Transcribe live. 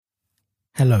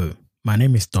Hello, my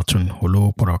name is Dotun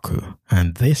Holo Poroku,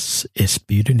 and this is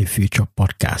Building the Future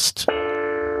podcast.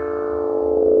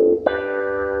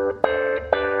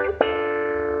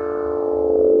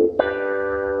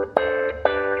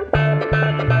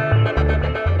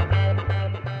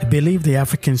 I believe the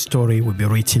African story will be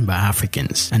written by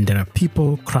Africans, and there are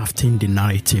people crafting the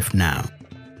narrative now.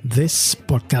 This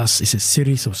podcast is a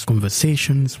series of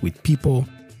conversations with people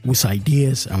whose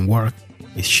ideas and work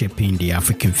is shaping the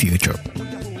African future.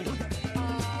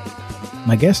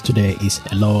 My guest today is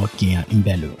Elo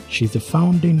Gyan-Mbelu. She's the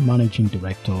founding managing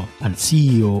director and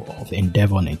CEO of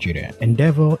Endeavor Nigeria.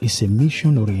 Endeavor is a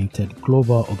mission-oriented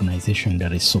global organization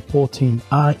that is supporting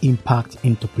high-impact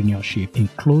entrepreneurship in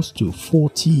close to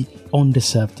 40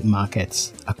 underserved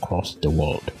markets across the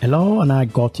world. Elo and I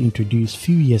got introduced a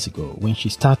few years ago when she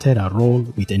started her role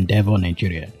with Endeavor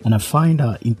Nigeria, and I find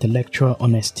her intellectual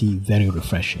honesty very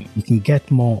refreshing. You can get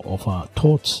more of her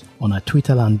thoughts on her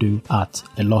Twitter handle at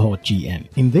EloGM.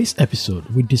 In this episode,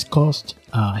 we discussed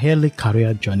her early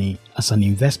career journey as an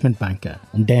investment banker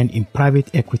and then in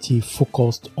private equity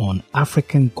focused on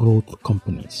African growth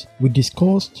companies. We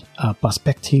discussed her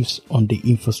perspectives on the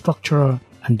infrastructural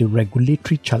and the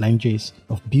regulatory challenges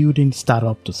of building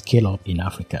startup to scale up in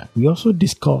Africa. We also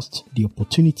discussed the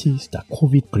opportunities that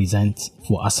COVID presents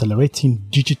for accelerating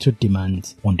digital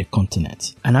demands on the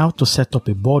continent and how to set up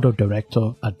a board of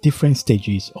directors at different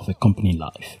stages of a company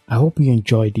life. I hope you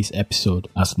enjoyed this episode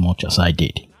as much as I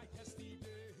did.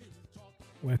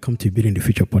 Welcome to Building the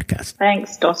Future podcast.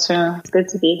 Thanks, Doctor. It's good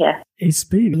to be here. It's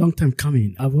been a long time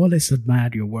coming. I've always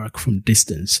admired your work from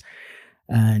distance,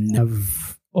 and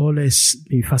I've always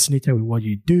been fascinated with what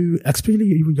you do, especially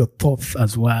even your thoughts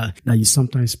as well that you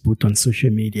sometimes put on social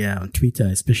media, on Twitter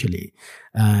especially,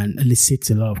 and elicits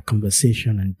a lot of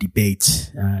conversation and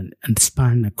debate and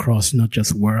span across not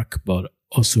just work, but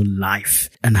also life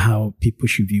and how people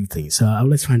should view things. So I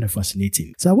always find that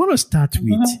fascinating. So I want to start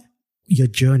with your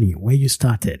journey, where you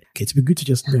started. Okay, it'd be good to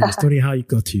just know the story, how you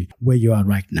got to where you are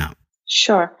right now.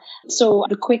 Sure. So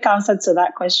the quick answer to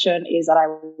that question is that I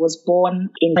was born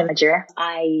in Nigeria.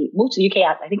 I moved to the UK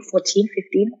at, I think, 14,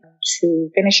 15 to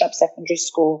finish up secondary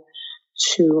school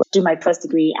to do my first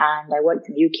degree. And I worked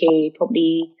in the UK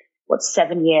probably,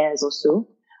 7 years or so.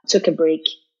 Took a break,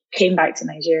 came back to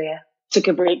Nigeria, took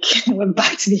a break, went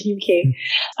back to the UK.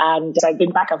 And so I've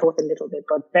been back and forth a little bit,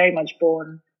 but very much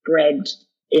born, bred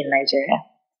in Nigeria.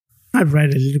 I've read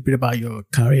a little bit about your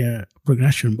career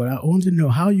progression, but I want to know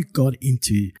how you got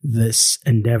into this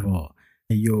endeavor,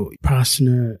 your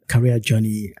personal career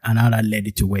journey, and how that led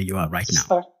you to where you are right now.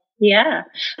 Sure. Yeah,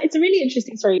 it's a really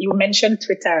interesting story. You mentioned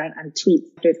Twitter and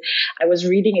tweets. I was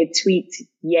reading a tweet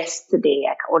yesterday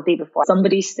or day before.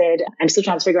 Somebody said, I'm still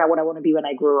trying to figure out what I want to be when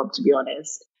I grow up, to be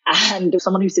honest. And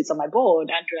someone who sits on my board,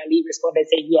 Andrew Ali, responded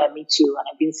saying, yeah, me too. And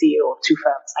I've been CEO of 2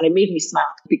 firms. And it made me smile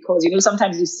because,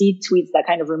 sometimes you see tweets that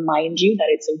kind of remind you that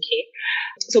it's okay.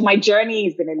 So my journey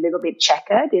has been a little bit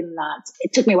checkered in that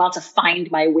it took me a while to find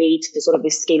my way to sort of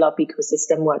this scale-up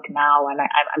ecosystem work now. And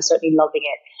I'm certainly loving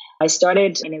it. I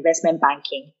started in investment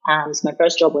banking. So my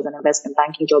first job was an investment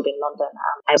banking job in London.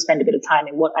 I spent a bit of time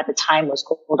in what at the time was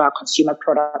called our consumer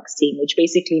products team, which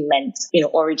basically meant,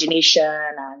 origination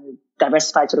and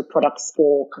diversified sort of products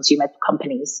for consumer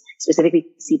companies, specifically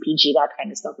CPG, that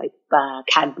kind of stuff like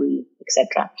Cadbury,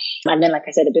 etc. And then, like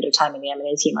I said, a bit of time in the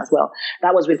M&A team as well.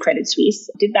 That was with Credit Suisse.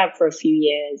 Did that for a few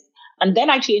years. And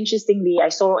then actually, interestingly, I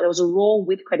saw there was a role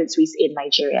with Credit Suisse in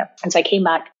Nigeria. And so I came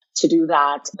back to do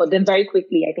that. But then very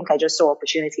quickly, I think I just saw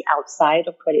opportunity outside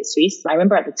of Credit Suisse. I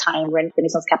remember at the time when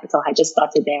Renaissance Capital had just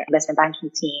started their investment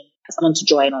banking team, someone to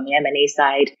join on the M&A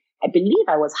side. I believe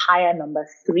I was hire number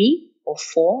 3 or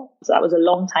 4. So that was a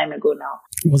long time ago now.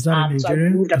 Was that in Nigeria? So I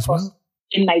moved across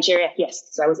in Nigeria, yes.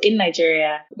 So I was in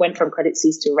Nigeria, went from Credit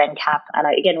Suisse to RenCap. And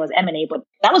again, it was M&A, but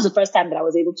that was the first time that I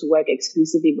was able to work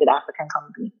exclusively with African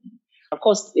companies. Of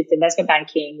course, it's investment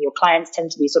banking. Your clients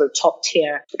tend to be sort of top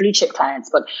tier blue chip clients.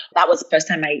 But that was the first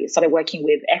time I started working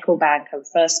with EcoBank and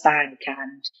First Bank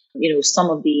and, some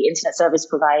of the internet service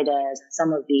providers,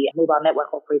 some of the mobile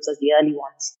network operators, the early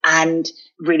ones, and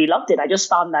really loved it. I just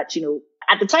found that,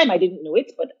 at the time I didn't know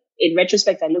it, but in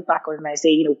retrospect, I look back on it and I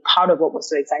say, part of what was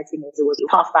so exciting is it was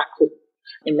a path back home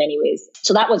in many ways.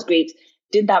 So that was great.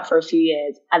 Did that for a few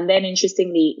years. And then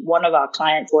interestingly, one of our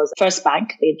clients was First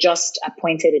Bank. They just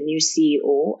appointed a new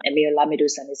CEO, Emir Lamido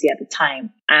Sanusi at the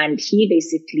time. And he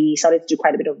basically started to do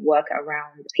quite a bit of work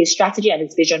around his strategy and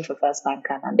his vision for First Bank.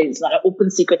 And it's not an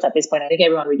open secret at this point. I think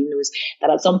everyone really knows that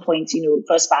at some point,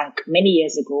 First Bank many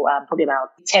years ago, probably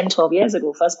about 10, 12 years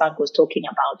ago, First Bank was talking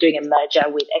about doing a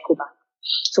merger with EcoBank.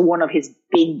 So one of his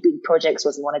big projects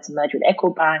was he wanted to merge with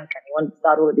EcoBank and he wanted to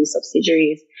start all of these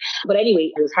subsidiaries. But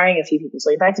anyway, he was hiring a few people.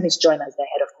 So he invited me to join as the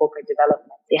head of corporate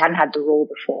development. They hadn't had the role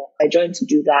before. I joined to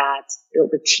do that,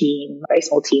 built a team, a very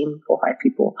small team, 4 or 5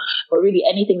 people. But really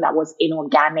anything that was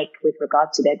inorganic with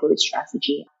regard to their growth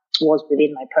strategy was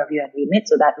within my purview and remit.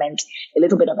 So that meant a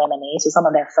little bit of M&A. So some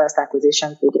of their first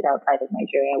acquisitions they did outside of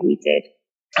Nigeria, we did.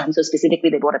 So specifically,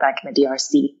 they bought a bank in the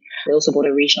DRC. They also bought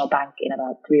a regional bank in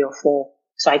about 3 or 4.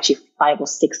 So actually 5 or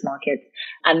 6 markets.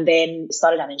 And then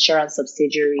started an insurance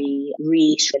subsidiary,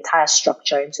 reached the entire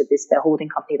structure into the holding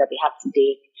company that they have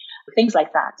today. Things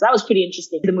like that. So that was pretty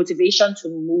interesting. The motivation to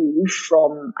move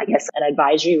from, I guess, an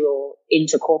advisory role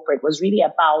into corporate was really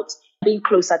about being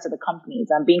closer to the companies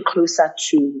and being closer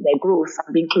to their growth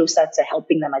and being closer to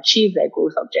helping them achieve their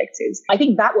growth objectives. I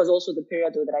think that was also the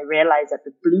period though that I realized that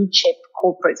the blue chip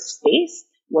corporate space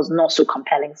was not so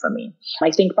compelling for me.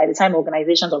 I think by the time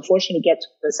organizations unfortunately get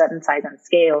to a certain size and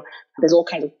scale, there's all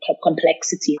kinds of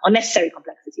complexity, unnecessary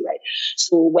complexity, right?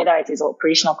 So whether it is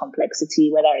operational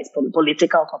complexity, whether it's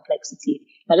political complexity,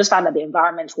 I just found that the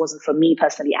environment wasn't for me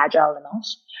personally agile enough.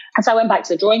 And so I went back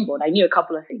to the drawing board. I knew a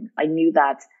couple of things. I knew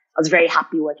that I was very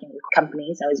happy working with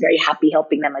companies. I was very happy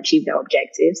helping them achieve their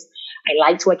objectives. I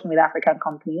liked working with African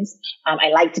companies. I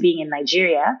liked being in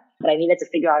Nigeria, but I needed to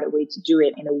figure out a way to do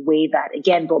it in a way that,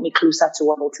 again, brought me closer to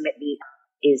what ultimately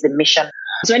is the mission.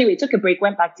 So anyway, took a break,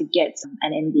 went back to get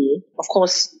an MBA. Of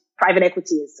course, private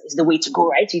equity is the way to go,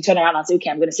 right? So you turn around and say, okay,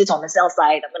 I'm going to sit on the sell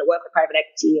side. I'm going to work with private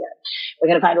equity. And we're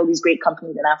going to find all these great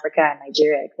companies in Africa and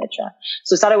Nigeria, etc.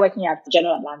 So I started working at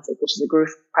General Atlantic, which is a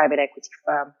growth private equity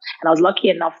firm. And I was lucky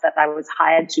enough that I was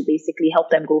hired to basically help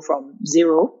them go from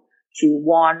 0 to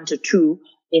 1 to 2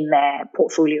 in their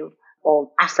portfolio of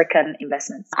African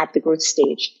investments at the growth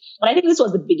stage. And I think this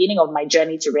was the beginning of my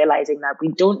journey to realizing that we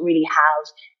don't really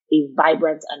have a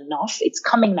vibrant enough. It's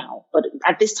coming now. But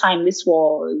at this time, this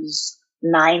was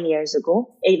 9 years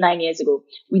ago, 8-9 years ago,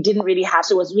 we didn't really have,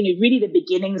 so it was really the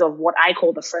beginnings of what I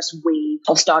call the first wave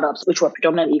of startups, which were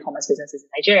predominantly e-commerce businesses in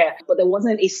Nigeria. But there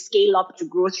wasn't a scale up to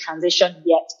growth transition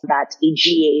yet that a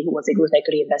GA, who was a growth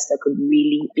equity investor, could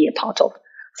really be a part of.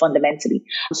 Fundamentally.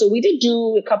 So we did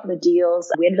do a couple of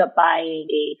deals. We ended up buying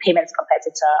a payments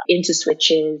competitor into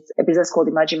Switches, a business called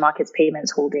Emerging Markets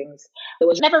Payments Holdings. There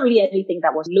was never really anything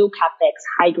that was low capex,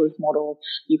 high growth model.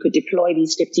 You could deploy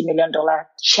these $50 million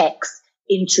checks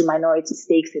into minority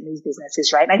stakes in these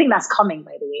businesses, right? And I think that's coming,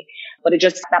 by the way, but it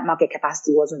just, that market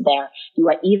capacity wasn't there. You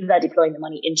were either deploying the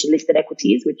money into listed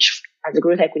equities, which as a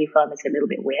growth equity firm is a little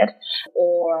bit weird,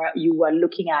 or you were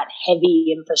looking at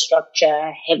heavy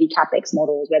infrastructure, heavy capex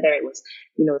models, whether it was,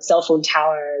 cell phone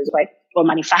towers, right? Or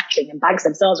manufacturing, and banks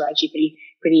themselves are actually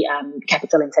pretty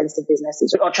capital intensive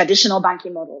businesses, or traditional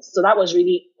banking models. So that was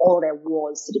really all there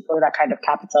was to deploy that kind of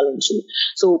capital into.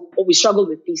 So we struggled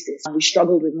with thesis, and we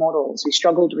struggled with models, we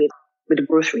struggled with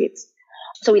growth rates.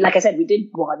 So like I said, we did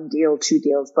 1 deal, 2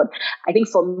 deals, but I think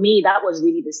for me, that was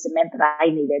really the cement that I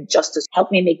needed just to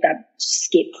help me make that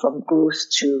skip from growth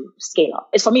to scale up.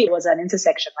 For me, it was an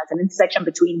intersection, right? An intersection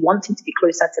between wanting to be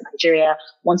closer to Nigeria,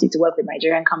 wanting to work with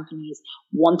Nigerian companies,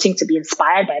 wanting to be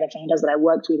inspired by the founders that I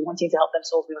worked with, wanting to help them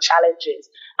solve real challenges,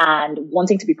 and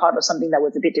wanting to be part of something that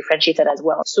was a bit differentiated as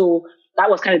well. So that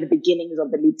was kind of the beginnings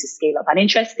of the lead to scale up. And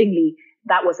interestingly,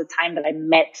 that was the time that I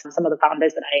met some of the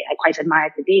founders that I quite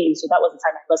admire today. So that was the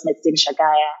time I first met Tim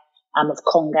Shagaya of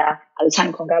Konga. At the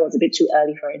time, Konga was a bit too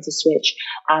early for him to switch.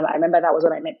 I remember that was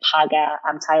when I met Paga.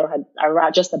 Tayo had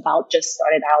just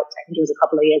started out. I think it was a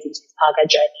couple of years into his Paga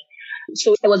journey.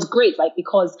 So it was great, like,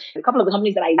 because a couple of the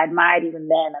companies that I admired even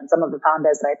then, and some of the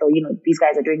founders that I thought, these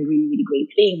guys are doing really, really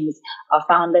great things, are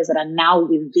founders that are now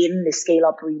within the scale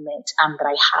up remit that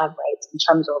I have, right, in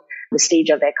terms of the stage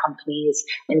of their companies,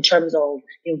 in terms of,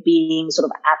 being sort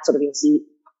of at sort of, say,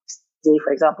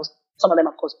 for example, some of them,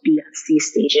 of course, B and C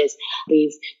stages.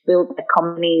 They've built their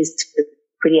companies to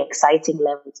pretty exciting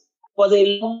levels. It was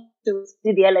a long to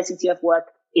do the LSETF work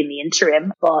in the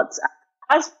interim, but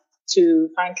as to,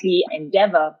 frankly,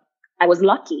 Endeavor, I was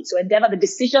lucky. So Endeavor, the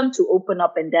decision to open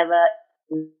up Endeavor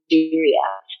in Nigeria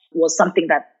was something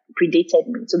that predated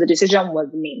me. So the decision was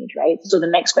made, right? So the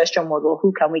next question was, well,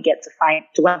 who can we get to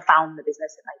go and found the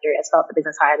business in Nigeria, start the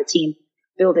business, hire the team,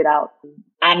 build it out.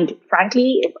 And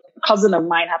frankly, a cousin of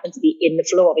mine happened to be in the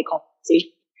flow of a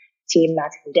conversation team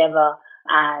at Endeavor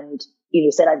and,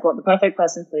 said, I've got the perfect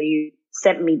person for you.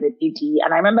 Sent me the DD,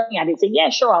 and I remember I did say, yeah,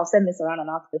 sure, I'll send this around and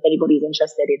ask if anybody's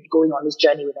interested in going on this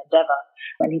journey with Endeavor.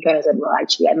 And he kind of said, well,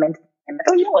 actually, I meant,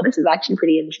 this is actually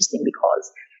pretty interesting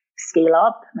because scale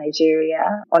up,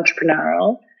 Nigeria,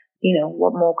 entrepreneurial,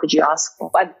 what more could you ask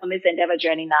for? I've been on this Endeavor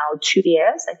journey now 2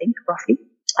 years, I think, roughly.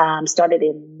 Started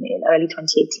in early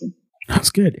 2018.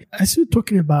 That's good. I still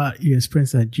talking about your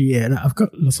experience at GA, and I've got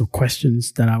lots of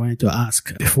questions that I wanted to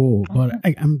ask before, but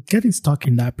I'm getting stuck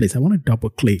in that place. I want to double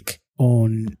click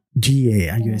on GA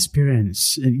and your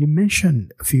experience. You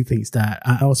mentioned a few things that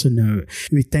I also know.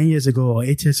 Maybe 10 years ago or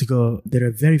 8 years ago, there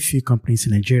are very few companies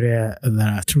in Nigeria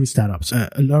that are true startups. A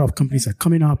lot of companies are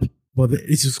coming up, but it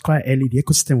was quite early. The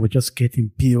ecosystem was just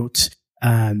getting built,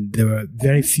 and there were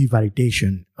very few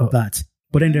validation of that.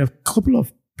 But then there are a couple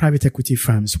of private equity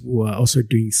firms who are also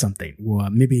doing something, who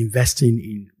are maybe investing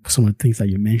in some of the things that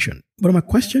you mentioned. But my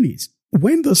question is,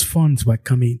 when those funds were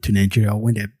coming to Nigeria,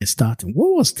 when they're starting,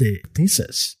 what was the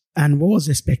thesis? And what was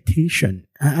the expectation?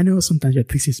 I know sometimes your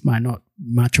thesis might not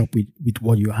match up with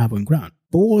what you have on ground.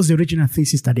 But what was the original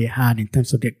thesis that they had in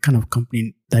terms of the kind of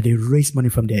company that they raised money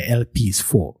from their LPs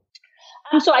for?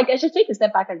 So I should take a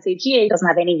step back and say GA doesn't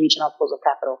have any regional pools of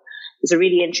capital. It's a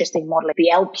really interesting model. The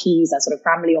LPs are sort of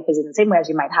family offices in the same way as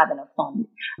you might have in a fund.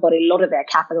 But a lot of their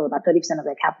capital, about 30% of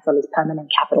their capital is permanent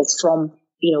capital from,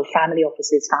 family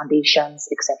offices, foundations,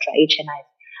 etc., HNI.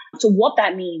 So what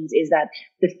that means is that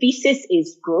the thesis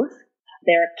is growth.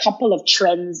 There are a couple of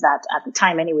trends that at the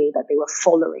time anyway, that they were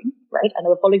following, right? And they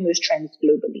were following those trends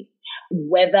globally.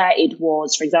 Whether it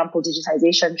was, for example,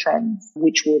 digitization trends,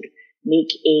 which would make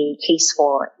a case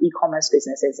for e-commerce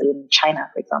businesses in China,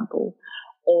 for example,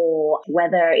 or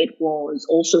whether it was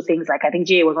also things like, I think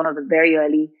GA was one of the very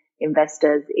early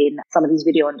investors in some of these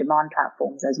video on demand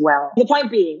platforms as well. The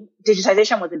point being,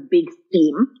 digitization was a big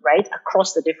theme, right,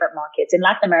 across the different markets. In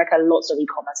Latin America, lots of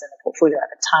e-commerce in the portfolio at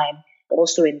the time,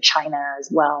 also in China as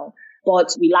well.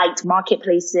 But we liked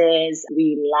marketplaces.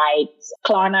 We liked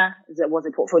Klarna, that was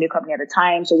a portfolio company at the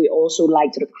time. So we also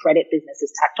liked sort of credit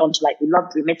businesses tacked on to, like, we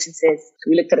loved remittances. So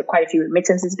we looked at quite a few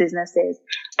remittances businesses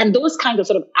and those kinds of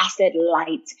sort of asset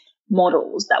light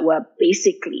models that were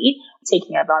basically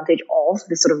taking advantage of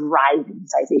this sort of rise in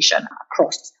digitization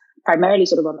across, primarily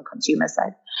sort of on the consumer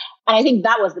side. And I think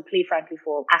that was the play, frankly,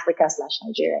 for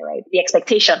Africa/Nigeria, right? The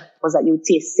expectation was that you would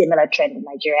see a similar trend in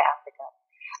Nigeria, Africa.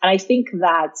 And I think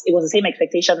that it was the same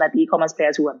expectation that the e-commerce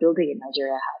players who were building in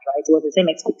Nigeria had, right? It was the same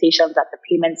expectation that the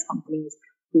payments companies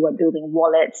who were building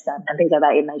wallets and things like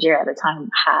that in Nigeria at the time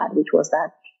had, which was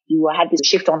that you had this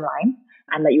shift online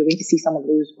and that you're going to see some of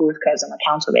those growth curves on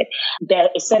account of it. There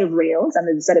is a set of rails and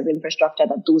there's a set of infrastructure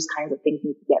that those kinds of things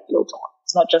need to get built on.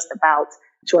 It's not just about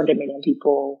 200 million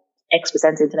people,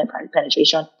 X% internet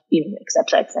penetration, et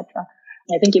cetera, et cetera.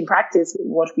 I think in practice,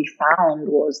 what we found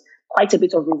was quite a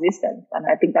bit of resistance. And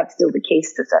I think that's still the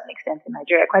case to a certain extent in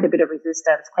Nigeria. Quite a bit of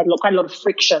resistance, quite a lot of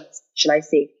frictions, should I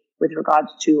say, with regards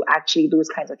to actually those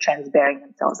kinds of trends bearing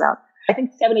themselves out. I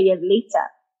think 7 years later,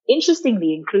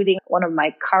 interestingly, including one of my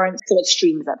current thought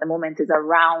streams at the moment is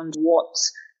around what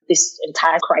this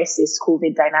entire crisis,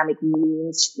 COVID dynamic,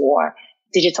 means for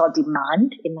digital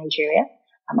demand in Nigeria.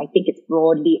 I think it's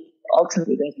broadly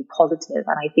ultimately going to be positive.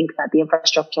 And I think that the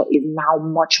infrastructure is now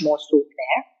much more so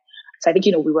there. So I think,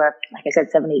 we were, like I said,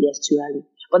 7-8 years too early.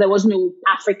 But there was no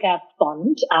Africa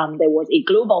fund. There was a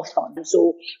global fund.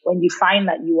 So when you find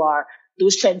that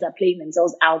those trends are playing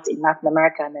themselves out in Latin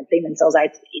America and then playing themselves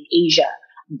out in Asia,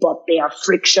 but there are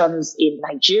frictions in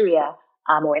Nigeria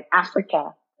or in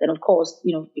Africa, then of course,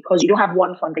 because you don't have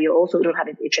one fund, but you also don't have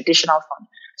a traditional fund.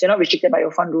 So you're not restricted by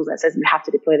your fund rules that says you have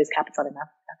to deploy this capital in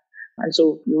Africa. And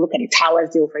so you look at a Towers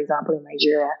deal, for example, in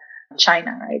Nigeria,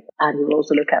 China, right? And you'll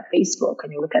also look at Facebook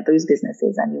and you look at those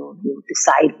businesses and you'll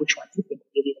decide which ones you think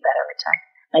will give you the better return.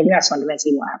 I think that's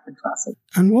fundamentally what happened for us.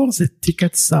 And what was the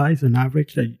ticket size on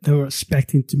average that they were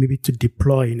expecting to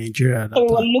deploy in Nigeria? So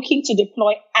we were looking to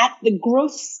deploy at the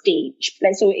growth stage.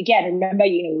 So again, remember,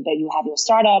 that you have your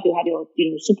startup, you have your,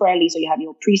 super early. So you have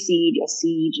your pre-seed, your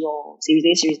seed, your series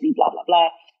A, series B, blah, blah, blah.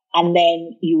 And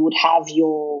then you would have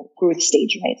your growth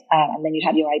stage, right? And then you'd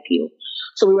have your IPO.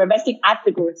 So we were investing at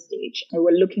the growth stage and we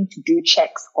were looking to do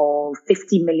checks of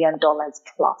 $50 million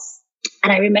plus.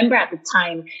 And I remember at the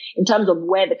time, in terms of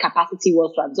where the capacity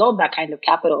was to absorb that kind of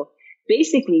capital,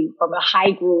 basically from a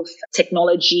high growth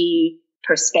technology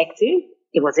perspective,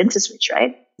 it was InterSwitch,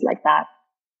 right? Like that.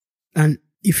 And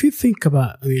if you think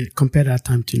about, compare that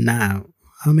time to now,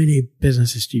 how many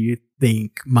businesses do you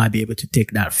think might be able to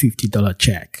take that $50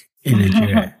 check in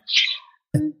Nigeria?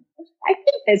 I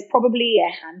think there's probably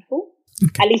a handful,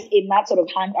 okay. At least in that sort of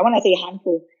when I say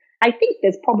handful, I think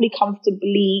there's probably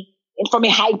comfortably, from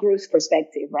a high growth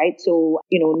perspective, right? So,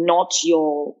 not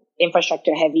your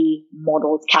infrastructure heavy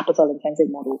models, capital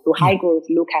intensive models. So high growth,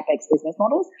 low capex business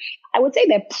models. I would say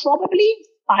there are probably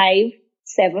 5,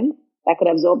 7 that could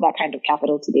absorb that kind of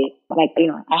capital today. But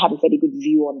I have a very good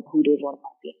view on who those ones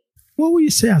might be. What would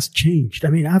you say has changed? I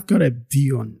mean, I've got a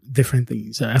view on different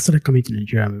things. I started coming to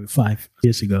Nigeria maybe 5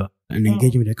 years ago and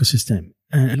engaging with the ecosystem.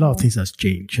 And a lot of things has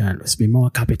changed. And it's been more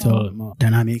capital, more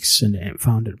dynamics and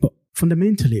founded. But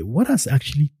fundamentally, what has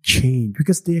actually changed?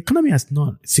 Because the economy has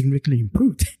not significantly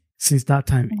improved since that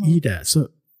time either. So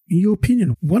in your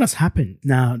opinion, what has happened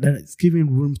now that it's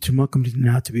giving room to more companies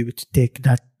now to be able to take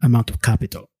that amount of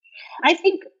capital? I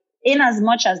think in as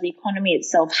much as the economy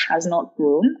itself has not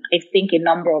grown, I think a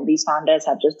number of these founders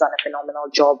have just done a phenomenal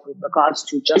job with regards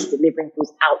to just delivering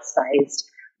those outsized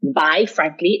by,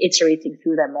 frankly, iterating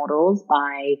through their models,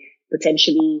 by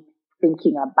potentially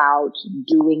thinking about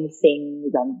doing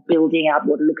things and building out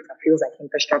what looks and feels like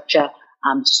infrastructure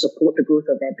to support the growth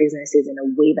of their businesses in a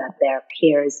way that their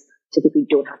peers typically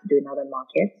don't have to do in other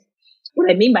markets. What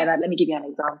I mean by that, let me give you an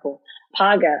example.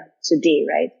 Paga today,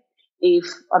 right?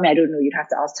 I don't know, you'd have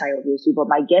to ask Ty obviously, but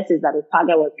my guess is that if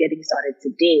Paga was getting started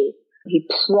today, he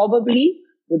probably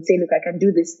would say, look, I can do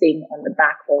this thing on the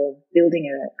back of building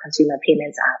a consumer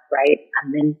payments app, right?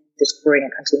 And then just growing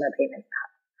a consumer payments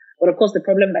app. But of course, the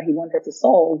problem that he wanted to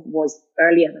solve was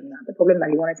earlier than that. The problem that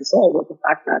he wanted to solve was the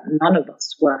fact that none of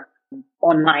us were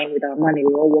online with our money. We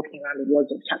were all walking around with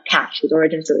loads of cash. His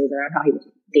origin story is around how he was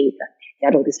dating. He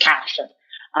had all this cash.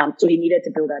 So he needed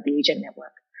to build out the agent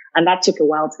network. And that took a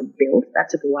while to build.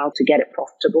 That took a while to get it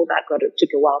profitable.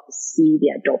 Took a while to see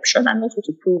the adoption and also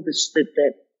to prove the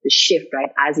shift,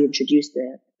 right? As he introduced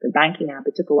the banking app,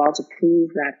 it took a while to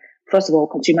prove that, first of all,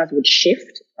 consumers would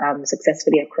shift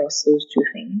successfully across those two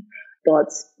things.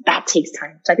 But that takes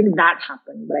time. So I think that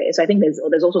happened, right? So I think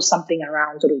there's also something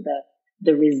around sort of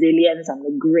the resilience and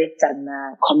the grit and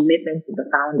the commitment of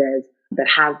the founders that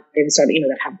have been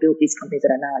that have built these companies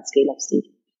that are now at scale up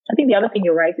stage. I think the other thing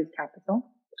you're right is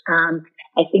capital.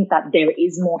 I think that there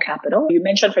is more capital. You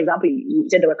mentioned, for example, you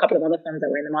said there were a couple of other firms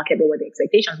that were in the market, but were the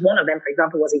expectations. One of them, for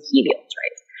example, was a Helios,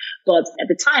 right? But at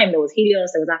the time, there was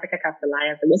Helios, there was Africa Capital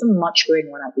Alliance. There wasn't much going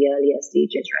on at the earlier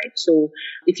stages, right? So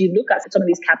if you look at some of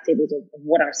these cap tables of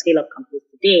what are scale-up companies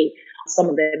today, some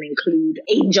of them include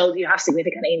angels. You have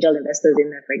significant angel investors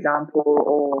in there, for example,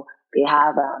 or they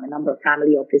have a number of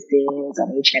family offices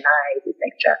and HNIs,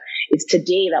 etc. It's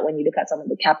today that when you look at some of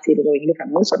the cap tables, or you look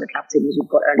at most of the cap tables, you've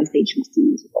got early stage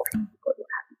VCs, you've got what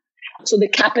have you. So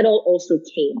the capital also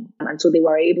came, and so they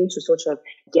were able to sort of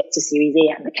get to Series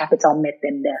A, and the capital met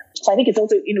them there. So I think it's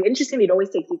also, interestingly, it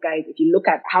always takes you guys, if you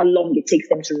look at how long it takes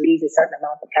them to raise a certain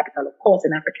amount of capital, of course,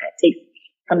 in Africa, it takes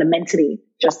fundamentally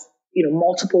just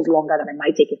multiples longer than it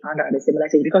might take a founder at a similar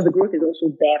stage, because the growth is also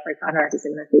there for a founder at a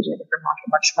similar stage in a different market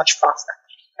much, much faster.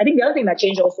 I think the other thing that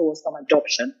changed also was some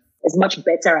adoption. There's much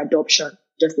better adoption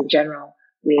just in general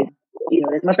with,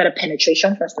 there's much better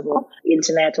penetration, first of all.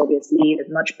 Internet, obviously, there's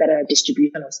much better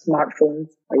distribution of smartphones,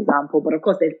 for example. But of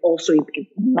course, there's also a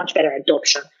much better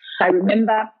adoption. I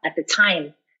remember at the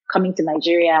time coming to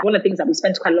Nigeria, one of the things that we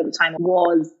spent quite a lot of time on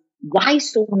was why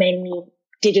so many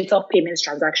digital payments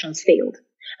transactions failed.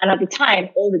 And at the time,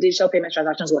 all the digital payment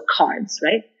transactions were cards,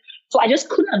 right? So I just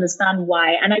couldn't understand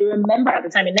why. And I remember at the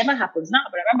time, it never happens now,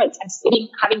 but I remember at the time sitting,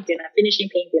 having dinner, finishing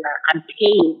paying dinner, and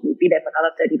paying would be there for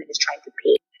another 30 minutes trying to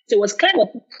pay. So it was clear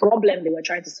what the problem they were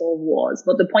trying to solve was.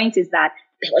 But the point is that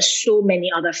there were so many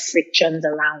other frictions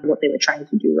around what they were trying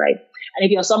to do, right? And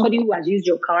if you're somebody who has used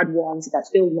your card once, it has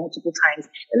failed multiple times,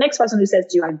 the next person who says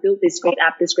to you, I've built this great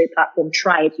app, this great platform,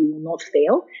 try it, you will not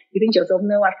fail. You think to yourself,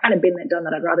 no, I've kind of been there, done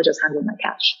that. I'd rather just handle my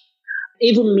cash.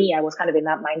 Even me, I was kind of in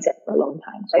that mindset for a long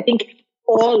time. So I think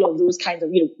all of those kinds of,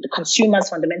 the consumers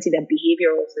fundamentally, their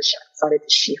behavior also started to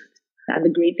shift. And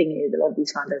the great thing is a lot of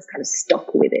these founders kind of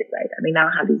stuck with it, right? And they now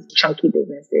have these chunky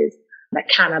businesses that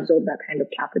can absorb that kind of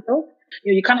capital.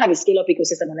 You can't have a scale-up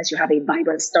ecosystem unless you have a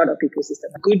vibrant startup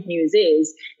ecosystem. The good news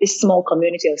is this small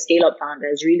community of scale-up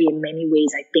founders really in many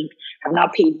ways, I think, have now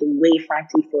paved the way,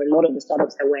 frankly, for a lot of the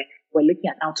startups that we're looking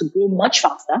at now to grow much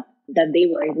faster than they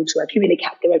were able to accumulate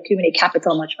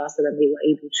capital much faster than they were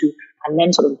able to, and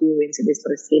then sort of grow into this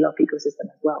sort of scale-up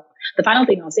ecosystem as well. The final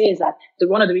thing I'll say is that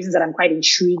one of the reasons that I'm quite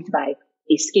intrigued by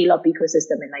a scale-up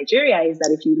ecosystem in Nigeria is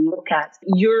that if you look at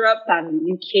Europe and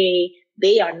the UK,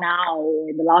 they are now,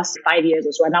 in the last 5 years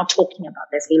or so, are now talking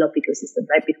about their scale-up ecosystem,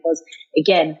 right? Because,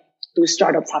 again, those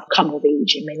startups have come of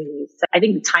age in many ways. So I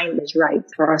think the time is right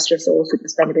for us just also to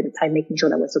spend a bit of time making sure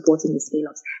that we're supporting the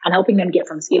scale-ups and helping them get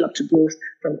from scale-up to growth,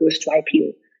 from growth to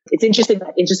IPO. It's interesting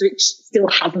that InterSwitch still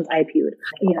hasn't IPO'd.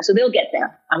 So they'll get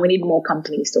there. And we need more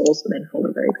companies to also then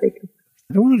follow very quickly.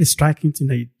 One of the striking things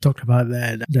that you talked about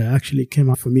there that actually came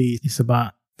up for me is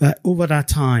about that over that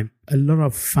time, a lot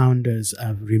of founders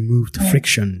have removed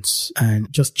frictions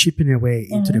and just chipping away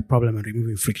into the problem and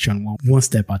removing friction one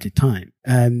step at a time.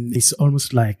 It's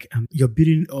almost like you're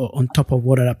building on top of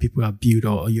what other people have built,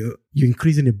 or you're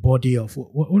increasing the body of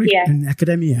what in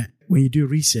academia, when you do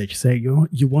research, say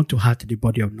you want to add to the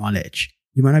body of knowledge.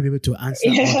 You might not be able to answer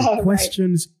all the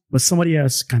questions, but somebody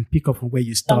else can pick up from where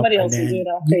you stop. Somebody else will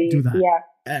do that. Yeah.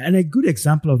 And a good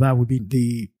example of that would be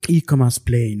the e-commerce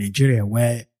play in Nigeria,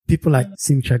 where people like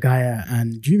Sim Chagaya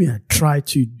and Jumia try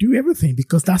to do everything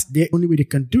because that's the only way they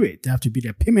can do it. They have to be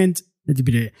their payment, they have to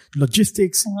be the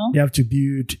logistics, they have to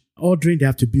build ordering, they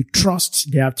have to build trust,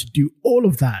 they have to do all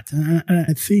of that. And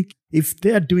I think if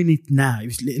they're doing it now,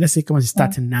 let's say e-commerce is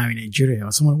starting now in Nigeria,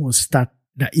 or someone will start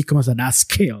the e-commerce at that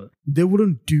scale, they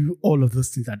wouldn't do all of those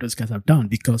things that those guys have done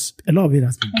because a lot of it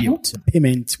has been built.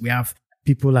 Payment, we have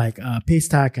people like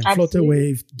Paystack and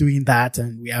Flutterwave doing that,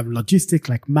 and we have logistics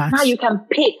like Max. Now you can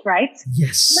pick, right?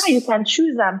 Yes. Now you can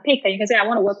choose and pick, and you can say, I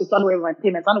want to work with Flutterwave on my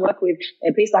payments, I want to work with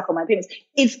Paystack on my payments.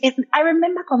 I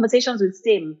remember conversations with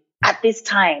Sim at this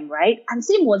time, right? And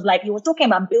Sim was like, he was talking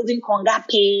about building Konga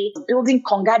Pay, building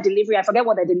Konga Delivery. I forget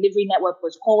what the delivery network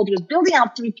was called. He was building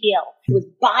out 3PL. He was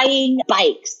buying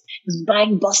bikes. He was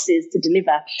buying buses to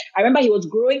deliver. I remember he was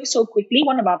growing so quickly.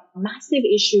 One of our massive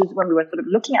issues when we were sort of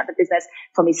looking at the business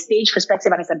from a stage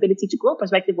perspective and its ability to grow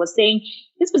perspective was saying,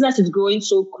 this business is growing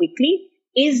so quickly.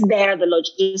 Is there the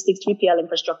logistics 3PL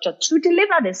infrastructure to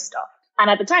deliver this stuff? And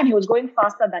at the time, he was going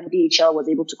faster than DHL was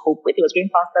able to cope with. He was going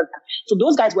faster. So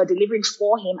those guys were delivering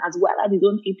for him as well as his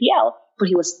own 3PL, but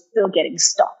he was still getting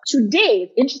stuck. Today,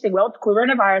 it's interesting. Well,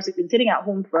 coronavirus has been sitting at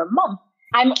home for a month.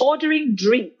 I'm ordering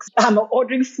drinks. I'm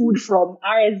ordering food from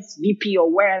RSVP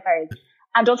or wherever it is.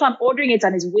 And also I'm ordering it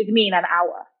and it's with me in an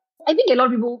hour. I think a lot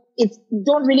of people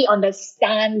don't really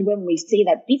understand when we say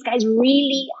that these guys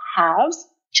really have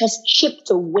just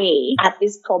chipped away at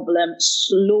this problem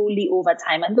slowly over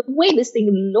time. And the way this thing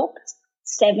looked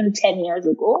 7-10 years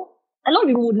ago, a lot of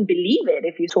people wouldn't believe it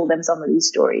if you told them some of these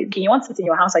stories. You want to sit in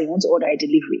your house and you want to order a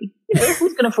delivery.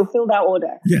 Who's going to fulfill that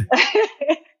order? Yeah.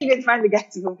 You can find the guy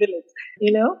to fulfill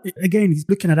it, Again, he's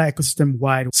looking at that ecosystem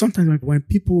wide. Sometimes when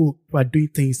people are doing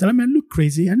things that might look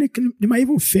crazy and they might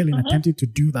even fail in attempting to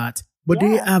do that, but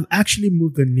they have actually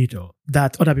moved the needle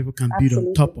that other people can build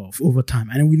on top of over time.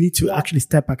 And we need to actually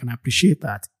step back and appreciate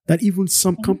that even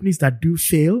some companies that do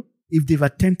fail, if they've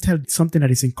attempted something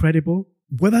that is incredible,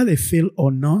 whether they fail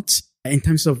or not, in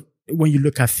terms of when you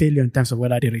look at failure in terms of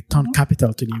whether they return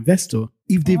capital to the investor,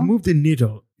 if they've moved the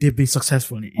needle, they've been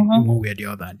successful in one way or the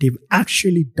other. They've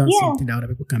actually done something that other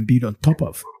people can build on top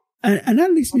of. And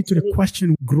that leads me to the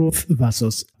question, growth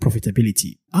versus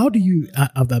profitability. How do you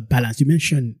have that balance? You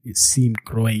mentioned it seemed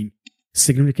growing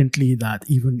significantly that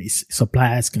even its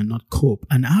suppliers cannot cope.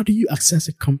 And how do you assess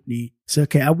a company? Say,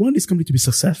 okay, I want this company to be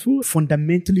successful,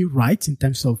 fundamentally right in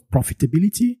terms of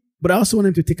profitability, but I also want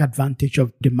them to take advantage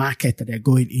of the market that they're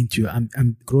going into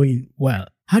and growing well.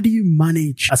 How do you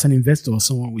manage as an investor or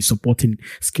someone who's supporting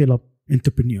scale-up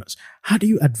entrepreneurs? How do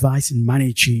you advise in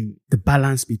managing the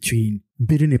balance between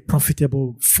building a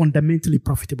profitable, fundamentally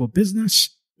profitable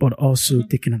business, but also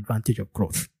taking advantage of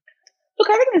growth? Look,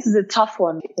 I think this is a tough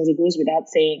one because it goes without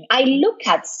saying. I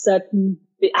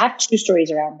have two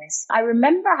stories around this. I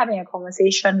remember having a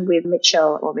conversation with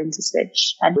Mitchell of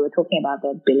InterSwitch, and we were talking about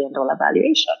the $1 billion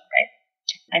valuation, right?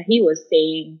 And he was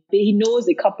saying that he knows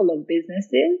a couple of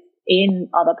businesses in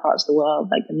other parts of the world,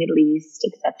 like the Middle East,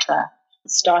 etc.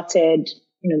 Started,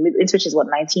 InterSwitch is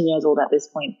 19 years old at this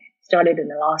point. Started in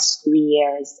the last 3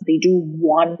 years. They do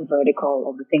one vertical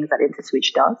of the things that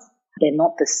InterSwitch does. They're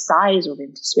not the size of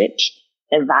InterSwitch.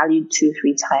 They're valued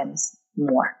 2-3 times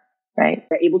more. Right?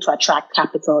 They're able to attract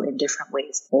capital in different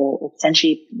ways or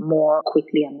potentially more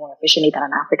quickly and more efficiently than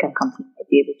an African company might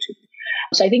be able to.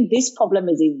 So I think this problem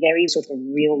is a very sort of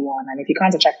real one. And if you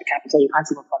can't attract the capital, you can't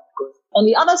even fund the growth. On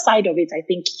the other side of it, I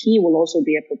think he will also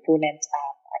be a proponent,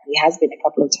 and he has been a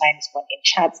couple of times in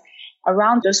chats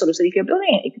around just sort of, so if you're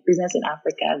building a business in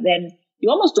Africa, then you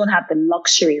almost don't have the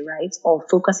luxury, right, of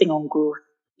focusing on growth,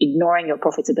 ignoring your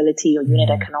profitability or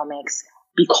unit economics,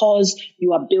 because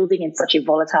you are building in such a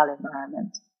volatile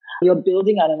environment. You're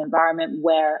building at an environment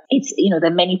where it's,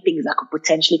 there are many things that could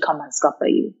potentially come and scupper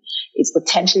you. It's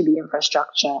potentially the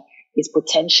infrastructure. It's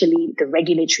potentially the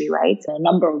regulatory, right? A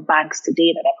number of banks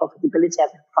today that their profitability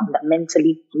has been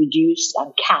fundamentally reduced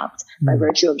and capped by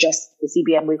virtue of just the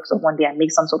CBN wakes up one day and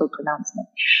makes some sort of pronouncement.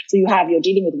 So you're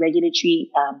dealing with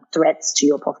regulatory threats to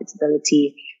your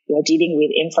profitability. You're dealing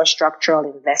with infrastructural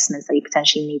investments that you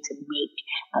potentially need to make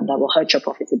and that will hurt your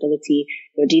profitability.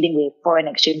 You're dealing with foreign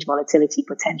exchange volatility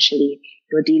potentially.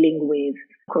 You're dealing with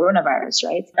coronavirus,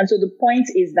 right? And so the point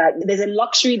is that there's a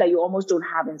luxury that you almost don't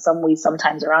have in some ways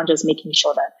sometimes around just making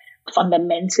sure that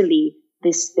fundamentally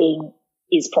this thing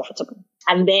is profitable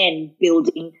and then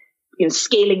building,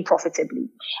 scaling profitably.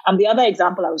 And the other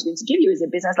example I was going to give you is a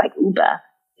business like Uber,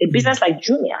 a business like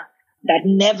Jumia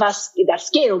that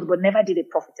scaled but never did it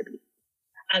profitably.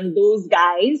 And those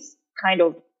guys kind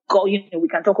of got, we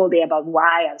can talk all day about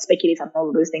why and speculate and all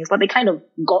of those things, but they kind of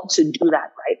got to do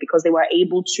that, right? Because they were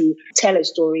able to tell a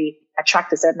story,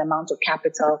 attract a certain amount of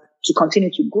capital to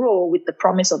continue to grow with the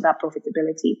promise of that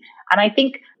profitability. And I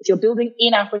think if you're building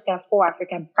in Africa, for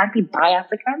Africa, and frankly by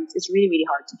Africans, it's really, really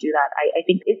hard to do that. I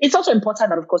think it's also important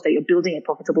that, of course, that you're building a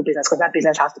profitable business because that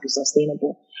business has to be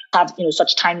sustainable. Have,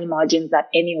 such tiny margins that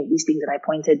any of these things that I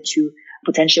pointed to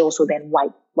potentially also then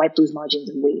wipe those margins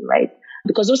away, right?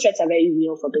 Because those threats are very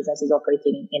real for businesses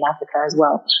operating in Africa as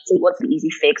well. So what's the easy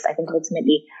fix? I think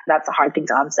ultimately that's a hard thing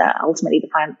to answer. Ultimately, the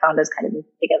founders kind of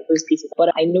pick up those pieces. But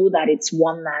I know that it's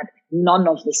one that none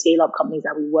of the scale-up companies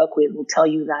that we work with will tell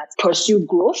you that pursue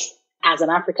growth as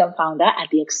an African founder at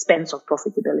the expense of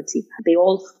profitability. They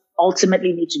all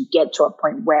ultimately need to get to a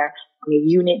point where on a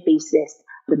unit basis,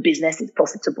 the business is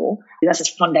profitable. The business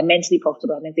is fundamentally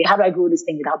profitable. And they say, how do I grow this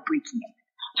thing without breaking it?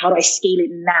 How do I scale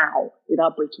it now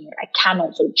without breaking it? I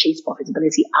cannot sort of chase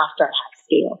profitability after I have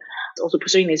scale. Also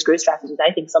pursuing these growth strategies,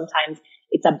 I think sometimes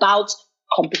it's about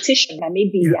competition. And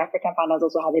maybe African founders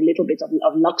also have a little bit of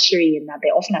luxury in that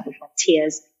they're often at the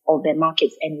frontiers of their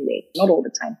markets anyway, not all the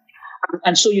time.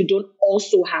 And so you don't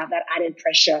also have that added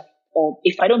pressure of,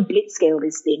 if I don't blitz scale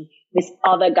this thing, this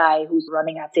other guy who's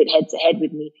running at it head to head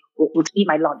with me will eat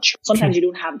my lunch. Sometimes you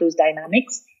don't have those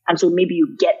dynamics. And so maybe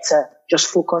you get to just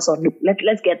focus on, look,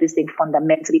 let's get this thing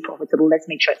fundamentally profitable. Let's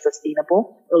make sure it's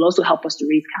sustainable. It'll also help us to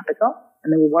raise capital.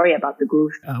 And then we'll worry about the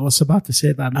growth. I was about to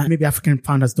say that maybe African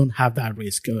founders don't have that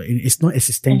risk. It's not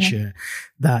existential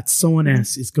that someone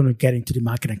else is going to get into the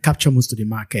market and capture most of the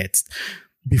market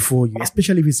before you,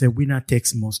 especially if it's a winner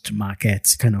takes most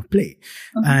market kind of play.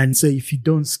 And so if you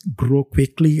don't grow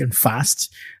quickly and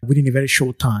fast within a very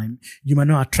short time, you might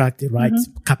not attract the right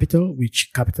capital, which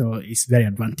capital is very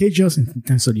advantageous in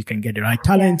terms of you can get the right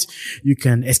talent. You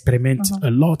can experiment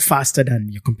a lot faster than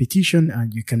your competition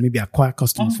and you can maybe acquire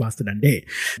customers faster than they.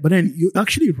 But then you're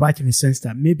actually right in the sense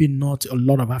that maybe not a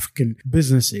lot of African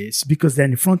businesses, because they're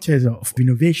in the frontiers of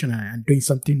innovation and doing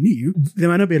something new, there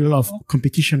might not be a lot of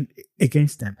competition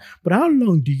against them. But how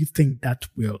long do you think that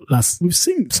will last? We've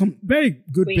seen some very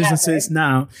good businesses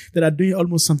now that are doing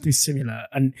almost something similar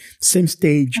and same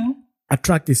stage,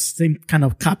 attract the same kind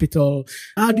of capital.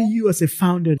 How do you as a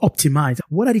founder optimize?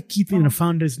 What are the key things the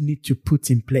founders need to put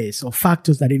in place or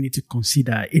factors that they need to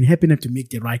consider in helping them to make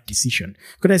the right decision?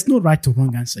 Because there's no right or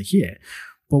wrong answer here.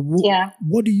 But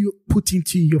what do you put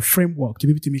into your framework to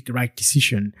be able to make the right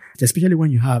decision, especially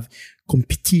when you have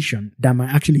competition that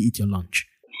might actually eat your lunch?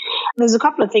 There's a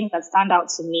couple of things that stand out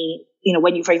to me.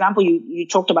 When you, for example, you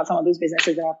talked about some of those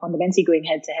businesses that are fundamentally going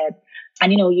head to head.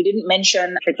 And, you didn't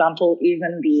mention, for example,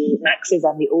 even the Maxes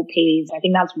and the OPays. I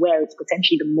think that's where it's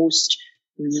potentially the most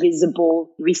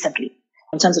visible recently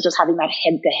in terms of just having that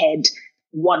head to head,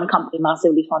 one company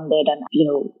massively funded and,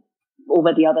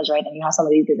 over the others, right? And you have some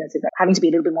of these businesses that are having to be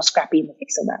a little bit more scrappy in the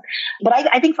face of that. But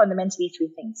I think fundamentally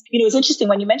three things. It's interesting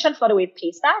when you mentioned Flutterwave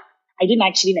Paystack, I didn't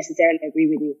actually necessarily agree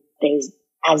with you. There's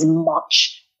as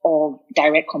much of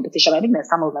direct competition. I think there's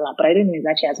some overlap, but I don't think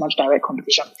there's actually as much direct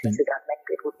competition as many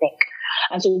people think.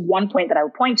 And so one point that I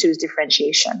would point to is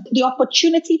differentiation. The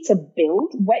opportunity to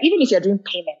build, even if you're doing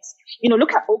payments,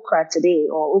 look at Okra today,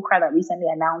 or Okra that recently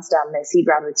announced a seed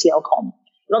round with TLCom.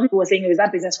 A lot of people were saying, is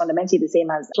that business fundamentally the same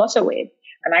as Flutterwave?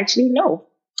 And actually, no,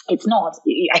 it's not.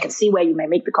 I can see where you might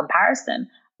make the comparison.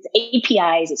 It's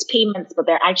APIs, it's payments, but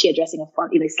they're actually addressing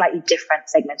a slightly different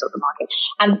segment of the market.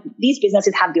 And these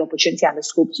businesses have the opportunity and the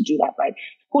scope to do that, right?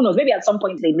 Who knows? Maybe at some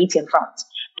point they meet in front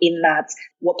in that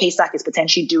what Paystack is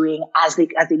potentially doing as they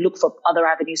look for other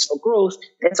avenues for growth,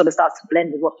 then sort of starts to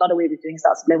blend with what Flutterwave is doing,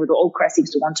 starts to blend with what Okra seems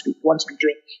to want to be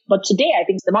doing. But today, I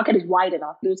think the market is wide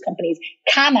enough. Those companies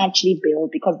can actually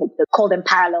build because they call them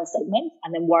parallel segments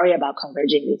and then worry about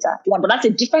converging later. But that's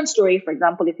a different story. For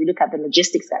example, if you look at the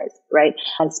logistics guys, right?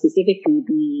 And specifically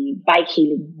the bike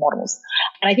hailing models.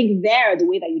 And I think there, the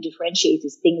way that you differentiate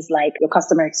is things like your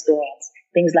customer experience,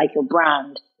 things like your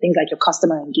brand, things like your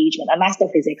customer engagement. And that stuff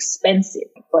is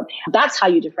expensive, but that's how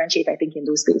you differentiate, I think, in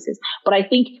those spaces. But I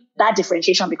think that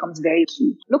differentiation becomes very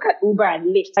key. Look at Uber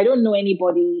and Lyft. I don't know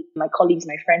anybody, my colleagues,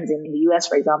 my friends in the US,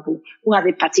 for example, who has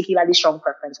a particularly strong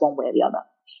preference one way or the other.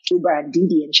 Uber and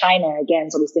Didi in China,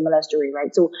 again, sort of similar story,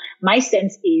 right? So my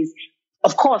sense is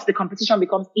of course, the competition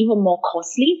becomes even more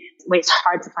costly where it's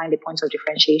hard to find a point of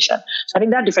differentiation. So I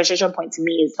think that differentiation point to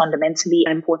me is fundamentally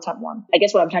an important one. I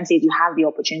guess what I'm trying to say is you have the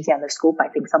opportunity and the scope, I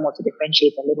think, somewhat to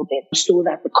differentiate a little bit so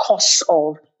that the cost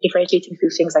of differentiating through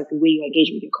things like the way you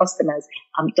engage with your customers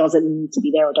doesn't need to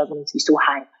be there or doesn't need to be so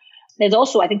high. There's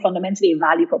also, I think, fundamentally a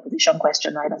value proposition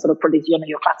question, right? That sort of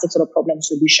your classic sort of problem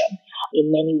solution in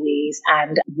many ways.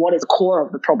 And what is the core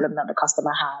of the problem that the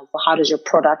customer has? How does your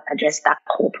product address that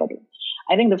core problem?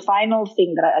 I think the final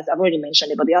thing that as I've already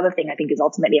mentioned it, but the other thing I think is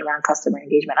ultimately around customer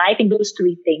engagement. I think those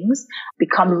three things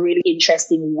become really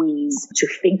interesting ways to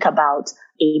think about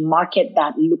a market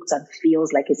that looks and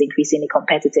feels like it's increasingly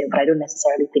competitive, but I don't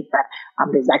necessarily think that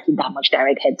there's actually that much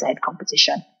direct head-to-head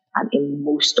competition in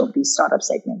most of these startup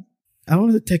segments. I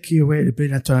want to take you away a bit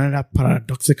into another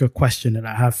paradoxical question that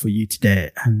I have for you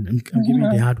today, and I'm giving you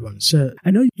the hard one. So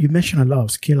I know you mentioned a lot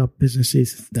of scale-up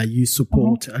businesses that you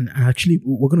support, and actually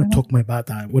we're going to talk more about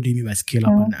that. What do you mean by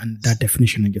scale-up and that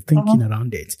definition and your thinking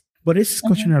around it? But this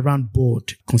question around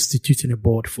board, constituting a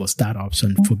board for startups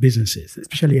and for businesses,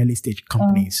 especially early-stage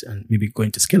companies and maybe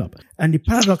going to scale-up. And the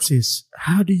paradox is,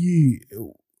 how do you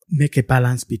make a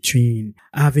balance between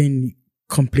having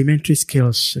complementary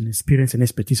skills and experience and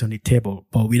expertise on the table,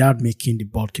 but without making the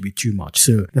board to be too much?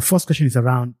 So the first question is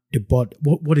around the board.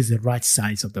 What is the right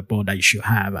size of the board that you should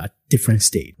have at different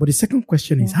stage? But the second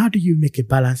question is, how do you make a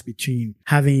balance between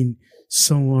having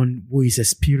someone who is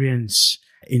experienced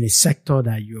in a sector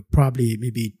that you're probably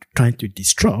maybe trying to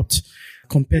disrupt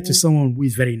compared to someone who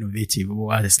is very innovative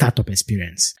or has a startup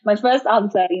experience? My first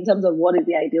answer in terms of what is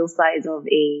the ideal size of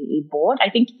a board, I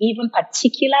think even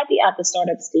particularly at the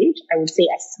startup stage, I would say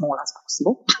as small as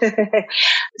possible.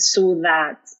 So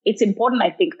that it's important,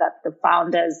 I think, that the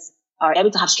founders are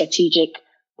able to have strategic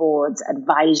boards,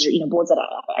 advisory, boards that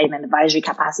are in an advisory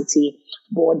capacity,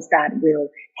 boards that will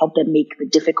help them make the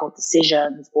difficult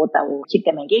decisions, boards that will keep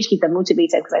them engaged, keep them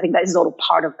motivated, because I think that is all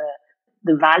part of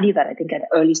the value that I think an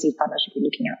early stage founder should be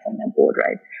looking at from their board,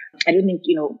 right? I don't think,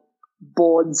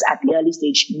 boards at the early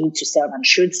stage need to serve and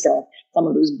should serve some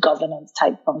of those governance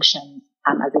type functions,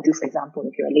 as they do, for example,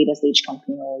 if you're a later stage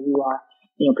company or you are,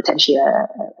 potentially a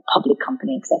public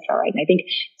company, etc. Right? And I think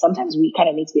sometimes we kind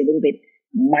of need to be a little bit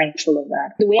mindful of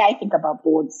that. The way I think about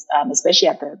boards,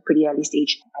 especially at the pretty early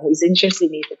stage, is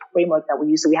interesting is the framework that we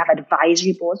use. So we have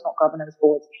advisory boards, not governance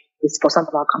boards. It's for some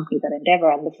of our companies at Endeavor.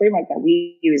 And the framework that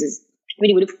we use is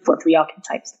really we look for three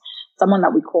archetypes. Someone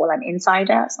that we call an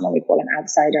insider, someone we call an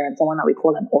outsider, and someone that we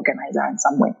call an organizer in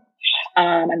some way.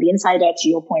 And the insider, to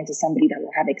your point, is somebody that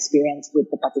will have experience with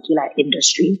the particular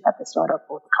industry that the startup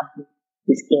or the company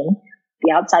is in.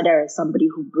 The outsider is somebody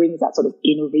who brings that sort of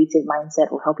innovative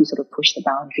mindset, will help you sort of push the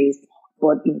boundaries,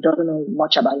 but doesn't know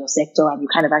much about your sector and you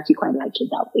kind of actually quite like it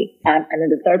that way. And then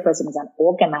the third person is an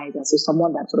organizer, so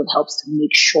someone that sort of helps to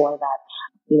make sure that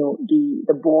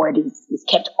the board is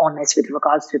kept honest with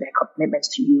regards to their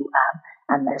commitments to you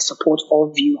and their support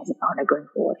of you as a founder going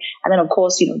forward. And then, of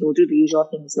course, they'll do the usual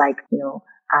things like,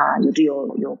 you do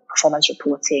your performance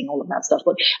reporting, all of that stuff.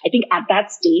 But I think at that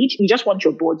stage, you just want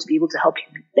your board to be able to help you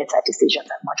make better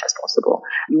decisions as much as possible.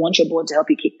 You want your board to help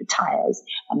you kick the tires.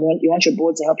 You want your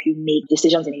board to help you make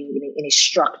decisions in a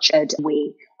structured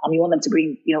way. You want them to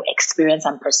bring, experience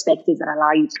and perspectives that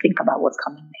allow you to think about what's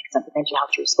coming next and potentially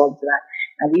how to respond to that.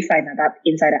 And we find that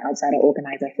insider-outsider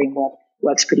organizer framework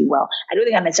works pretty well. I don't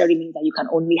think that necessarily means that you can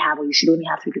only have or you should only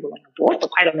have 3 people on your board, but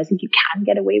quite honestly, you can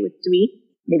get away with 3,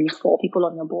 maybe 4 people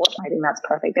on your board. I think that's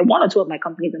perfect. There are 1 or 2 of my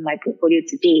companies in my portfolio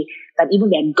today that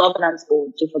even their governance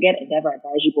boards, so forget Endeavor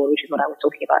Advisory Board, which is what I was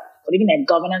talking about, but even their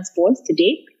governance boards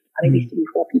today are maybe 3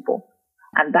 or 4 people.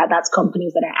 And that's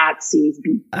companies that are at Series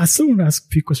B. I still want to ask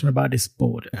a few questions about this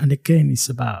board. And again, it's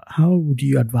about how would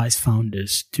you advise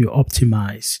founders to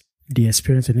optimize the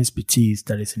experience and expertise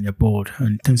that is in your board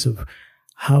in terms of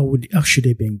how should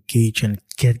they be engaged and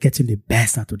getting the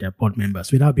best out of their board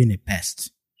members without being the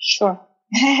best? Sure.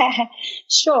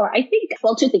 Sure. I think,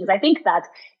 2 things. I think that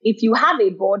if you have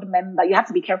a board member, you have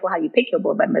to be careful how you pick your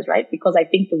board members, right? Because I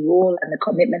think the role and the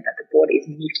commitment that the board is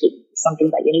making is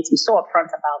something that you need to be so upfront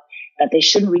about, that there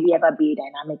shouldn't really ever be a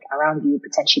dynamic around you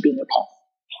potentially being a pest.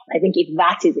 I think if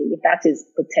that is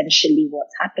potentially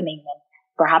what's happening, then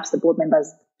perhaps the board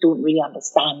members don't really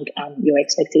understand your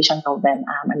expectations of them,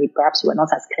 and perhaps you are not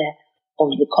as clear of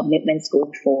the commitments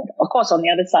going forward. Of course, on the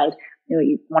other side,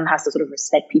 one has to sort of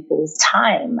respect people's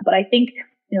time. But I think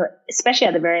especially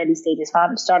at the very early stages,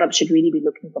 startups should really be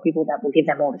looking for people that will give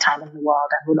them all the time in the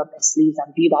world and roll up their sleeves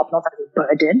and view that not as a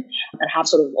burden and have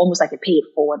sort of almost like a pay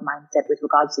it forward mindset with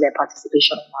regards to their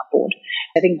participation on our board.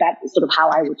 I think that is sort of how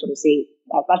I would sort of say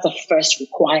that's a first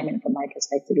requirement from my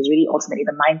perspective, is really ultimately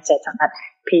the mindset and that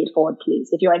pay it forward place.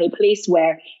 If you're in a place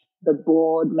where the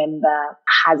board member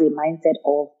has a mindset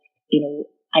of,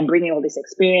 I'm bringing all this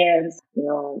experience,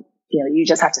 you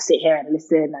just have to sit here and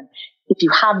listen. And if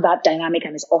you have that dynamic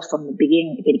and it's off from the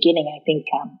beginning, I think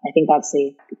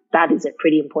that is a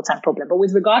pretty important problem. But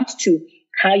with regards to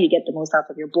how you get the most out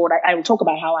of your board, I will talk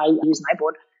about how I use my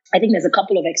board. I think there's a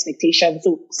couple of expectations.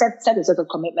 So set a set of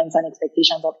commitments and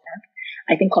expectations up front.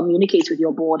 I think communicate with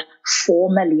your board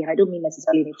formally, and I don't mean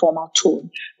necessarily in a formal tone,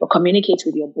 but communicate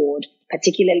with your board,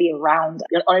 particularly around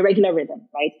on a regular rhythm,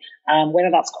 right?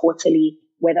 Whether that's quarterly,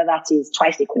 whether that is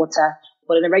twice a quarter,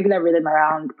 but in a regular rhythm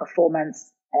around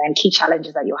performance and key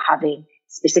challenges that you're having,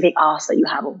 specific asks that you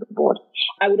have of the board.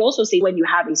 I would also say when you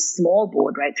have a small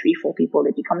board, right, 3-4 people,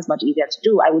 it becomes much easier to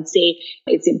do. I would say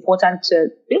it's important to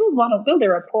build a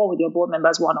rapport with your board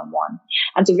members one-on-one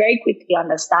and to very quickly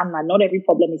understand that not every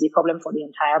problem is a problem for the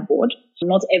entire board.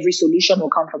 Not every solution will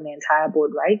come from the entire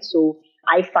board, right? So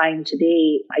I find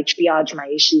today I triage my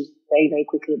issues very, very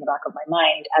quickly in the back of my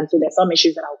mind. And so there's some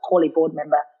issues that I'll call a board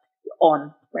member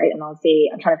on, right? And I'll say,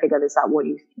 I'm trying to figure this out. What do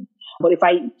you think? But if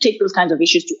I take those kinds of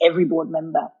issues to every board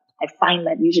member, I find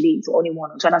that usually it's only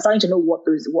one. So I'm starting to know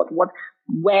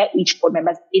where each board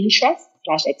member's interest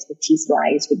 / expertise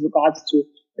lies with regards to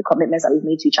the commitments that we've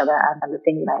made to each other and the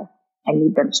thing that I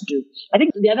need them to do. I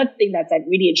think the other thing that's a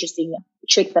really interesting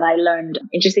trick that I learned,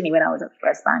 interestingly, when I was at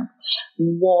First Bank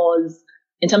was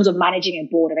in terms of managing a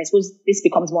board. And I suppose this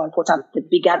becomes more important the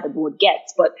bigger the board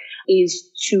gets, but is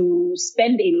to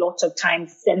spend a lot of time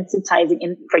sensitizing.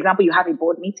 For example, you have a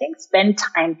board meeting, spend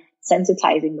time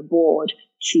sensitizing the board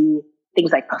to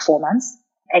things like performance,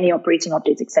 any operating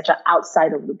updates, etc.,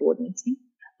 outside of the board meeting,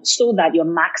 so that you're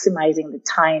maximizing the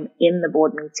time in the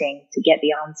board meeting to get the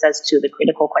answers to the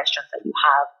critical questions that you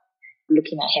have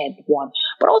looking ahead, one.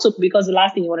 But also because the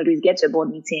last thing you want to do is get to a board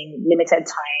meeting, limited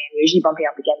time, you're usually bumping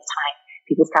up against time,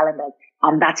 people's calendars,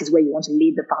 and that is where you want to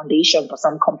lay the foundation for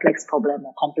some complex problem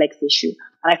or complex issue.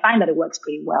 And I find that it works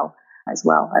pretty well as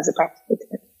a practice.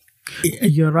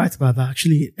 You're right about that.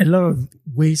 Actually, a lot of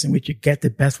ways in which you get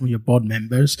the best from your board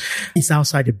members is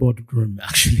outside the boardroom,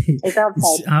 actually. It's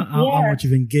outside. How much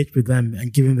you've engaged with them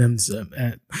and giving them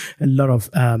a lot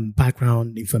of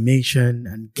background information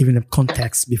and giving them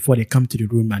context before they come to the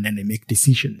room and then they make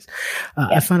decisions.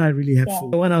 I find that really helpful.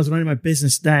 Yeah. When I was running my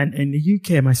business then in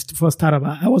the UK, my first startup,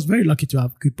 I was very lucky to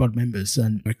have good board members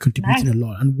and were contributing a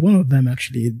lot. And one of them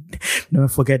actually, never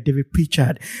forget, David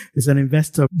Pritchard is an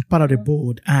investor, part of the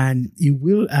board, and he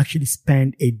will actually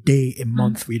spend a day a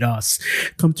month with us,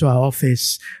 come to our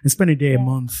office and spend a day a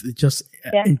month just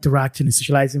interacting and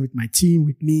socializing with my team,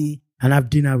 with me, and have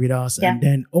dinner with us. And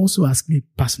then also ask me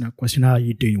personal question. How are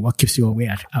you doing? What keeps you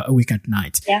awake at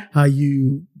night? How are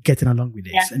you getting along with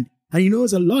this? And he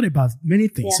knows a lot about many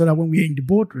things, so that when we're in the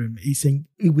boardroom, he's saying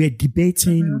we're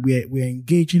debating, we're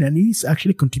engaging, and he's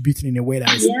actually contributing in a way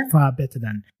that is far better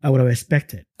than I would have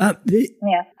expected. Let me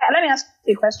ask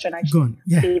you a question, actually. Go on.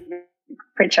 Yeah.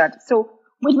 Pritchard. So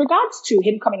with regards to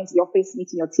him coming into the office,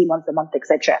 meeting your team once a month,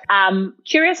 etc., I'm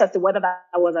curious as to whether that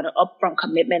was an upfront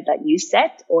commitment that you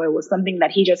set, or it was something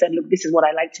that he just said, look, this is what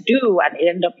I like to do, and it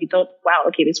ended up you thought, wow,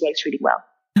 okay, this works really well.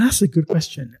 That's a good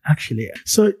question, actually.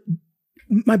 So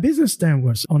my business then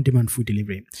was on-demand food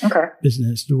delivery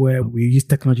business, where we use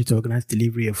technology to organize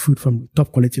delivery of food from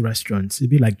top quality restaurants. It'd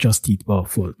be like Just Eat, but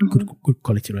for good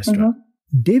quality restaurant.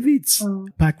 David's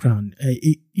background,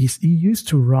 he used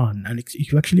to run, and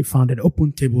he actually founded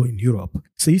Open Table in Europe.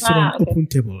 So he used to run Open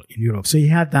Table in Europe. So he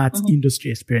had that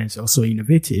industry experience, also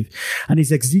innovative, and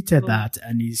he's exited that,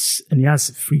 and he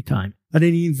has free time. And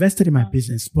then he invested in my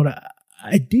business, but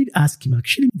I did ask him,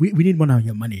 actually, we need more of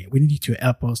your money. We need you to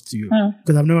help us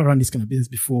because I've never run this kind of business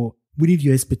before. We need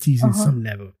your expertise in some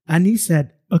level. And he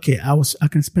said, okay, I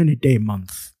can spend a day a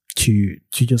month to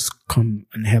just come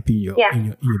and help in your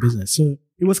business. So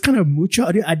it was kind of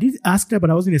mutual. I did ask that, but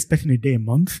I wasn't expecting a day a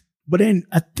month. But then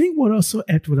I think what also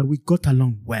helped was that we got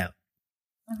along well.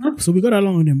 So we got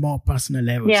along on a more personal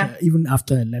level. So even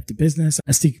after I left the business,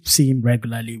 I still see him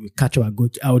regularly. We catch up.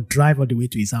 I would drive all the way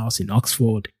to his house in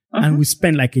Oxford. And we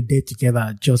spend like a day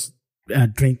together, just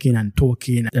drinking and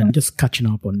talking and just catching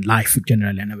up on life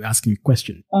generally. And I was asking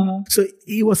questions. So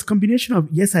it was a combination of,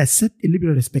 yes, I set a little bit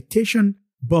of expectation,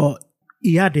 but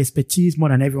he had the expertise more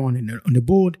than everyone on the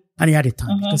board. And he had the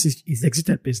time because he's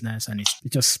exited business and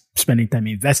he's just spending time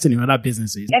investing in other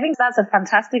businesses. I think that's a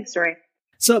fantastic story.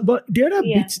 So, but the other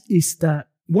bit is that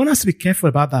one has to be careful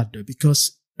about that though,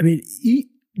 because I mean,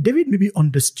 David maybe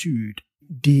understood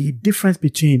the difference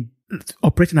between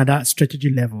operating at that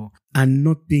strategy level and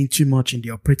not being too much in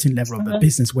the operating level of the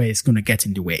business where it's going to get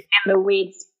in the way. And the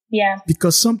weights. Yeah.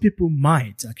 Because some people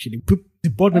might actually, the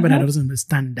board member that doesn't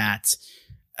understand that,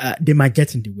 they might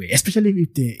get in the way, especially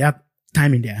if they have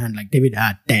time in their hand, like David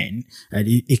had then, and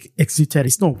he exited,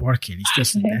 it's not working, it's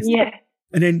just investing. Yeah.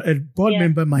 And then a board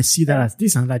member might see that as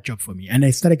this is another job for me. And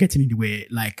they started getting in the way,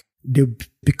 like they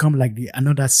become like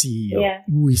another CEO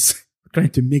who is trying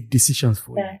to make decisions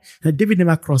for you. And David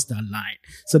never crossed that line.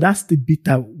 So that's the bit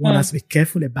that one has to be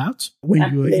careful about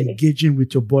when you're engaging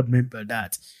with your board member,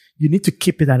 that you need to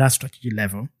keep it at that strategy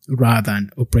level rather than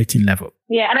operating level.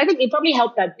 Yeah, and I think it probably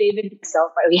helped that David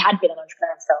himself, he had been an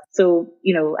entrepreneur himself. So,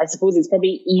 I suppose it's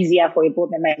probably easier for a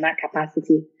board member in that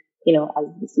capacity, as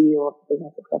the CEO of the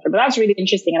business, etc. But that's really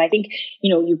interesting. And I think,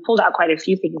 you pulled out quite a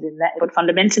few things in that, but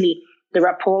fundamentally, the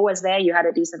rapport was there. You had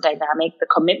a decent dynamic. The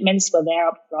commitments were there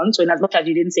up front. So in as much as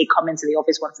you didn't say come into the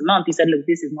office once a month, you said, look,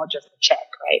 this is not just a check,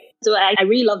 right? So I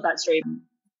really love that story.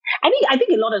 I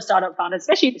think a lot of startup founders,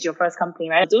 especially if it's your first company,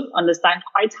 right, don't understand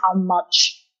quite how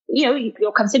much,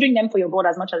 you're considering them for your board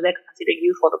as much as they're considering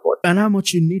you for the board. And how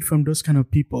much you need from those kind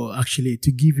of people actually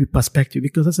to give you perspective.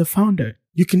 Because as a founder,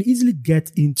 you can easily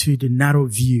get into the narrow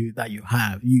view that you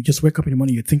have. You just wake up in the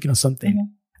morning, you're thinking of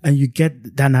something. And you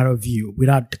get that narrow view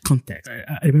without the context.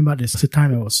 I remember there's a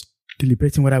time I was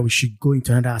deliberating whether we should go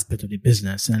into another aspect of the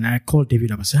business. And I called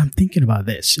David up and said, I'm thinking about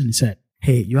this. And he said,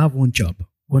 hey, you have one job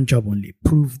only.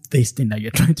 Prove this thing that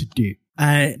you're trying to do.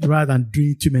 And rather than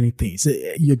doing too many things,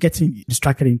 you're getting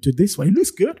distracted into this one. It looks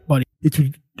good, but it will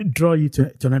draw you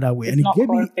to another way.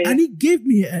 And he gave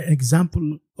me an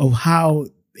example of how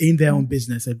in their own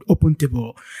business at Open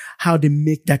Table, how they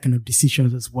make that kind of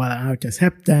decisions as well, and how it has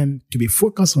helped them to be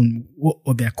focused on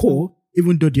their core,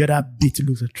 even though the other bit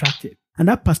looks attractive. And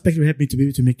that perspective helped me to be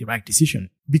able to make the right decision,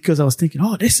 because I was thinking,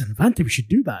 there's an advantage, we should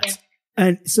do that. Yeah.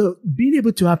 And so being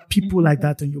able to have people like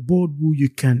that on your board who you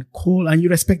can call, and you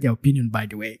respect their opinion, by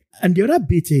the way. And the other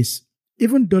bit is,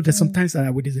 even though there's sometimes that I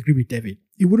would disagree with David,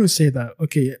 he wouldn't say that,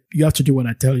 okay, you have to do what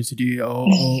I tell you to do,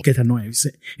 or get annoyed.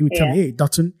 He would tell me, hey,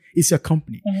 Dotun, it's your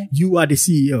company. You are the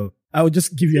CEO. I will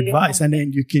just give you advice, and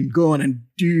then you can go on and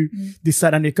do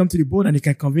decide, and they come to the board and they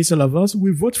can convince all of us,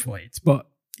 we vote for it. But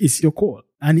it's your call.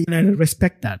 And I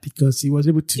respect that, because he was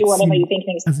able to do whatever you think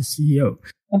as a CEO.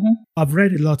 I've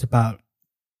read a lot about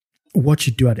what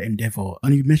you do at Endeavor,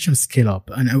 and you mentioned scale up,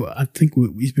 and I think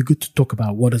it'd be good to talk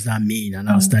about what does that mean and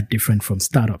how is that different from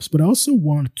startups. But I also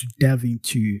want to delve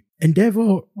into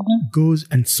Endeavor goes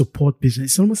and support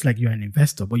business. It's almost like you're an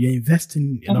investor, but you're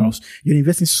investing you're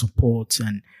investing support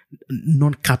and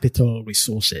non-capital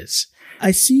resources.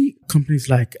 I see companies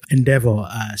like Endeavor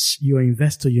as you're an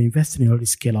investor, you're investing in all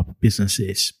these scale up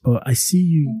businesses, but I see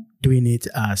you doing it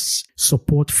as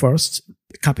support first,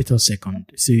 capital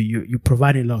second. So you're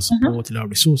providing a lot of support, a lot of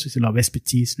resources, a lot of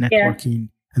expertise, networking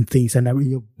and things. And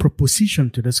your proposition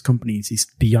to those companies is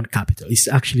beyond capital. It's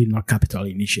actually not capital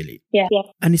initially.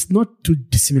 And it's not too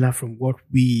dissimilar from what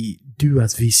we do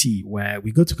as VC, where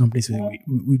we go to companies and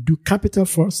we do capital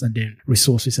first and then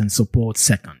resources and support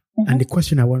second. And the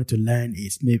question I wanted to learn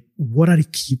is, maybe, what are the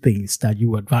key things that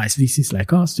you advise VCs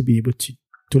like us to be able to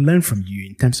learn from you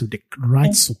in terms of the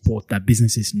right support that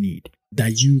businesses need,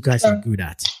 that you guys are good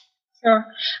at? Sure.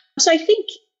 So I think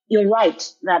you're right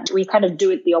that we kind of do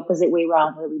it the opposite way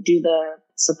around, where we do the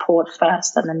support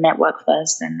first and the network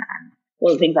first and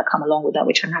all the things that come along with that,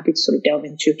 which I'm happy to sort of delve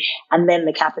into, and then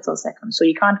the capital second. So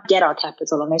you can't get our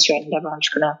capital unless you're an Endeavor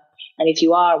entrepreneur. And if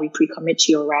you are, we pre-commit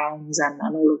to your rounds and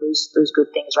all of those good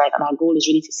things, right? And our goal is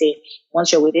really to say,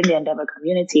 once you're within the Endeavor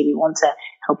community, we want to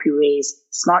help you raise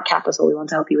smart capital. We want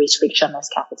to help you raise frictionless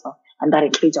capital. And that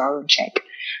includes our own check.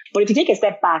 But if you take a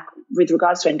step back with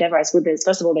regards to Endeavor, I suppose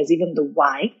first of all, there's even the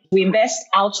why. We invest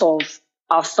out of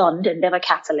our fund, Endeavor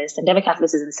Catalyst. Endeavor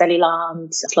Catalyst is in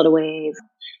Celiland, Flutterwave,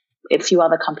 a few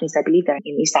other companies, I believe they're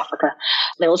in East Africa.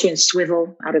 They're also in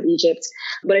Swivel out of Egypt.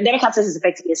 But Endeavor Catalyst is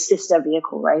effectively a sister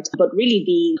vehicle, right? But really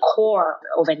the core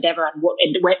of Endeavor and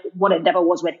what Endeavor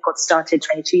was when it got started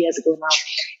 22 years ago now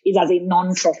is as a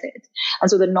non-profit. And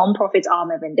so the non-profit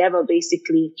arm of Endeavor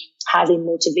basically has a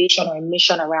motivation or a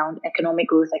mission around economic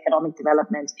growth, economic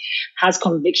development, has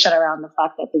conviction around the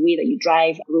fact that the way that you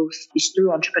drive growth is through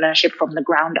entrepreneurship from the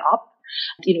ground up.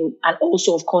 And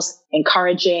also, of course,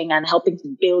 encouraging and helping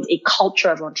to build a culture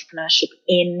of entrepreneurship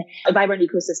in a vibrant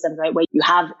ecosystem, right, where you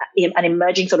have an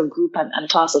emerging sort of group and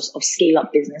class of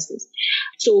scale-up businesses.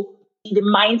 So the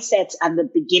mindset and the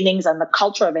beginnings and the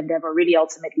culture of Endeavor really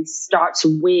ultimately starts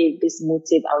with this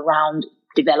motive around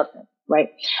development. right?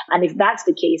 And if that's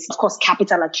the case, of course,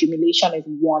 capital accumulation is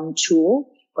one tool.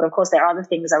 But of course, there are other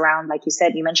things around, like you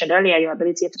said, you mentioned earlier, your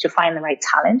ability to find the right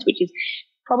talent, which is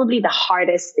probably the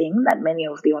hardest thing that many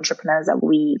of the entrepreneurs that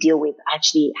we deal with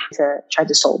actually have to try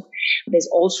to solve. There's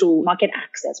also market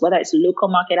access, whether it's local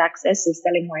market access, so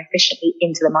selling more efficiently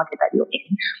into the market that you're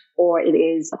in, or it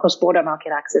is cross-border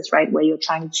market access, right, where you're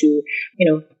trying to,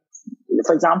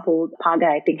 for example, Paga,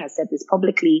 I think, has said this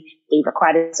publicly. They've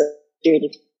acquired a subsidiary in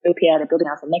Ethiopia, they're building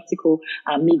out in Mexico,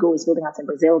 Migo is building out in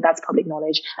Brazil. That's public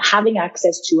knowledge. Having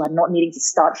access to and not needing to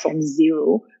start from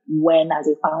zero when, as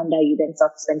a founder, you then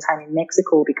start to spend time in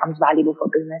Mexico becomes valuable for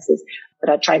businesses that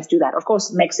are trying to do that. Of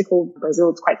course, Mexico, Brazil,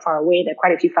 it's quite far away. There are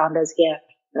quite a few founders here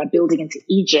that are building into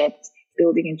Egypt,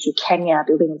 building into Kenya,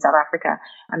 building in South Africa.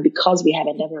 And because we have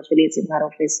Endeavor affiliates in that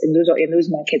office, in those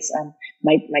markets,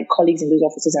 my colleagues in those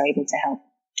offices are able to help.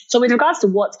 So with regards to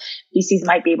what VCs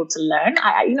might be able to learn,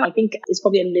 I think it's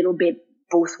probably a little bit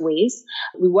both ways.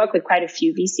 We work with quite a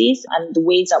few VCs, and the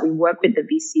ways that we work with the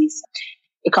VCs,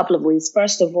 a couple of ways.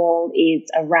 First of all,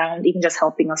 it's around even just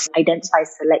helping us identify,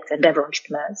 select Endeavor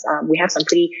entrepreneurs. We have some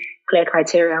pretty clear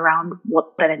criteria around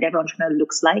what an Endeavor entrepreneur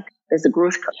looks like. There's the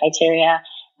growth criteria.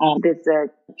 There's the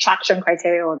traction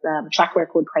criteria or the track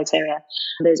record criteria.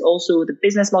 There's also the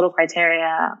business model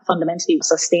criteria, fundamentally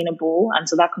sustainable. And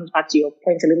so that comes back to your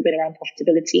point a little bit around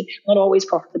profitability. Not always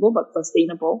profitable, but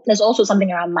sustainable. There's also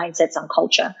something around mindsets and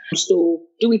culture. So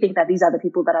do we think that these are the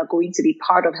people that are going to be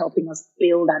part of helping us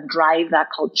build and drive that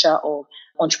culture of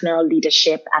entrepreneurial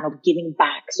leadership and of giving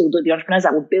back? So the entrepreneurs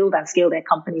that will build and scale their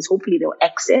companies, hopefully they'll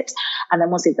exit. And then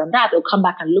once they've done that, they'll come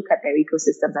back and look at their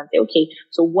ecosystems and say, okay,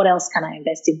 so what else can I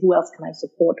invest in? Who else can I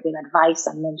support with advice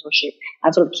and mentorship,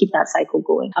 and sort of keep that cycle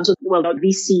going? And so,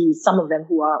 VCs, some of them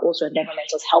who are also Endeavor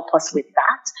mentors, help us with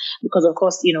that. Because of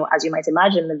course, as you might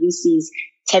imagine, the VCs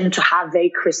tend to have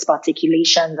very crisp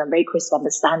articulations and very crisp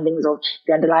understandings of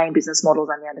the underlying business models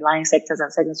and the underlying sectors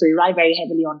and segments. So we rely very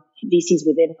heavily on VCs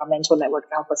within our mentor network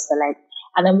to help us select.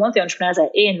 And then once the entrepreneurs are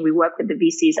in, we work with the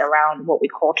VCs around what we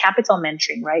call capital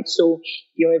mentoring, right? So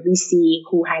you're a VC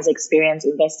who has experience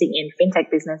investing in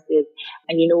fintech businesses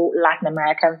and Latin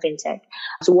American fintech.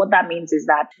 So what that means is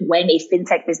that when a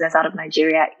fintech business out of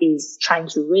Nigeria is trying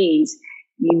to raise,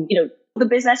 the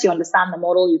business, you understand the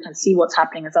model, you can see what's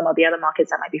happening in some of the other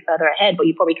markets that might be further ahead, but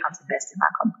you probably can't invest in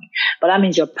that company. But that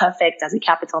means you're perfect as a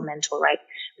capital mentor, right?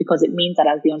 Because it means that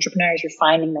as the entrepreneur is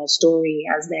refining their story,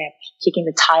 as they're kicking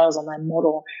the tires on their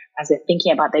model, as they're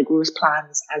thinking about their growth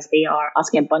plans, as they are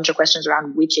asking a bunch of questions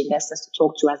around which investors to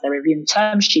talk to, as they're reviewing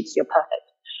term sheets, you're perfect.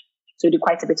 So we do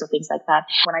quite a bit of things like that.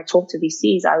 When I talk to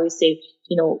VCs, I always say,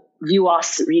 view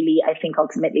us really, I think,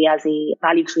 ultimately as a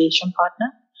value creation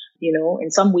partner. In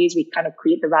some ways we kind of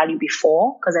create the value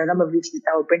before, because there are a number of VCs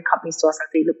that will bring companies to us and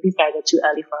say, look, these guys are too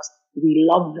early for us. We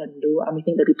love them though, and we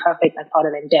think they'll be perfect as part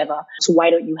of Endeavor. So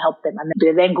why don't you help them? And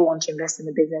they then go on to invest in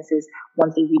the businesses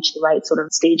once they reach the right sort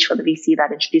of stage for the VC that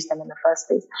introduced them in the first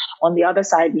place. On the other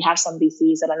side, we have some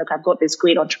VCs that are, look, I've got this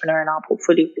great entrepreneur in our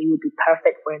portfolio that would be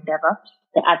perfect for Endeavor.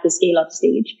 They're at the scale up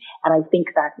stage. And I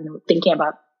think that, thinking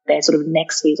about their sort of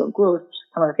next phase of growth,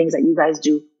 some of the things that you guys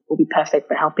do will be perfect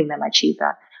for helping them achieve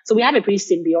that. So we have a pretty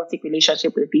symbiotic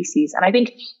relationship with VCs. And I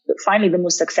think that finally the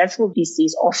most successful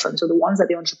VCs often, so the ones that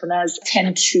the entrepreneurs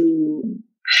tend to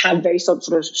have very sort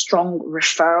of strong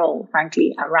referral,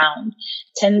 frankly, around,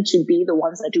 tend to be the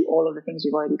ones that do all of the things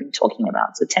we've already been talking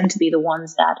about. So tend to be the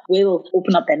ones that will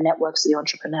open up their networks to the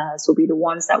entrepreneurs, will be the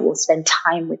ones that will spend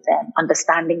time with them,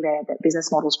 understanding their business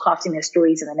models, crafting their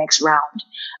stories in the next round,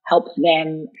 help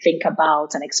them think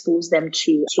about and expose them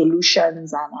to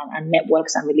solutions and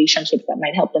networks and relationships that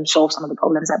might help them solve some of the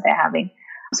problems that they're having.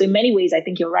 So in many ways, I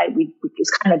think you're right. It's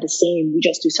kind of the same. We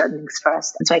just do certain things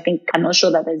first. And so I think I'm not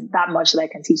sure that there's that much that I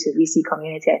can teach the VC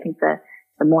community. I think the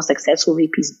more successful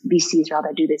VCs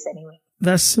rather do this anyway.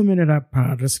 There's so many other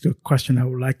paradoxical questions I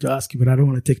would like to ask you, but I don't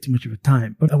want to take too much of your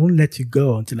time. But I won't let you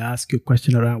go until I ask you a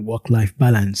question around work-life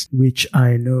balance, which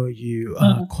I know you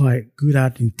are quite good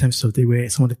at in terms of the way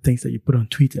some of the things that you put on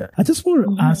Twitter. I just want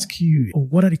to ask you,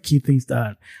 what are the key things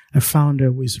that a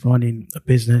founder who is running a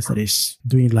business that is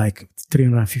doing like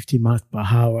 350 miles per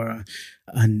hour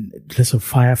and lots of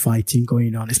firefighting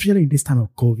going on, especially in this time of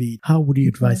COVID, how would you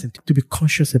advise them to be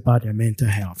conscious about their mental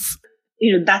health?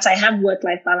 That I have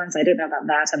work-life balance. I don't know about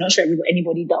that. I'm not sure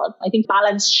anybody does. I think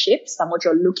balance shifts, and what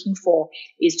you're looking for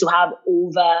is to have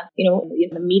over, in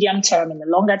the medium term, in the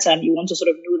longer term, you want to sort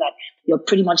of know that you're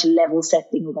pretty much level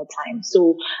setting over time.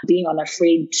 So being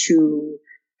unafraid to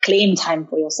claim time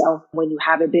for yourself when you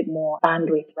have a bit more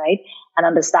bandwidth, right? And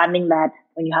understanding that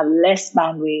when you have less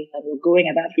bandwidth and you're going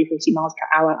at that 350 miles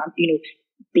per hour,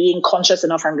 being conscious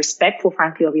enough and respectful,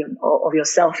 frankly, of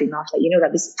yourself enough that you know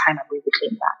that this is time I'm going to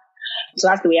claim back. So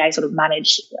that's the way I sort of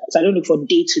manage. So I don't look for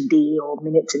day to day or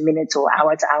minute to minute or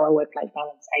hour to hour work-life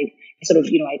balance. I sort of,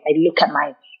 I look at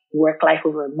my work life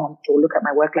over a month or look at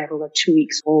my work life over 2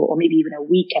 weeks or maybe even a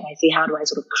week. And I say, how do I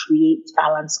sort of create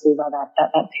balance over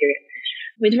that period?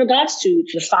 With regards to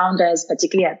the founders,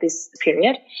 particularly at this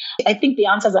period, I think the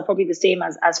answers are probably the same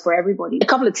as for everybody. A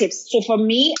couple of tips. So for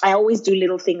me, I always do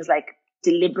little things like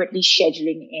deliberately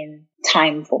scheduling in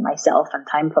time for myself and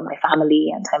time for my family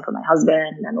and time for my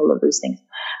husband and all of those things.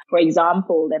 For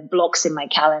example, there are blocks in my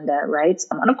calendar, right?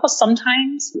 And of course,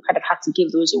 sometimes you kind of have to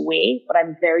give those away, but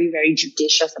I'm very, very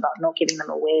judicious about not giving them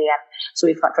away. And so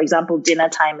if, for example, dinner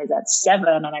time is at 7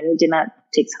 and I know dinner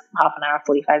takes half an hour,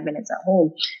 45 minutes at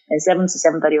home, and 7 to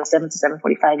 7:30 or 7 to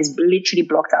 7:45 is literally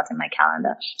blocked out in my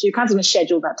calendar. So you can't even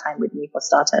schedule that time with me for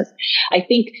starters. I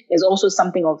think there's also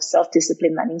something of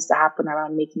self-discipline that needs to happen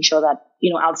around making sure that,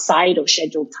 outside of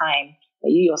scheduled time, that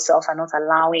you yourself are not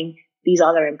allowing these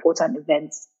other important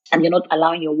events and you're not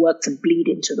allowing your work to bleed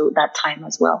into that time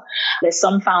as well. There's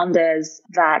some founders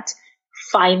that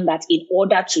find that in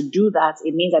order to do that,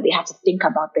 it means that they have to think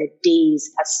about their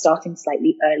days as starting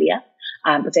slightly earlier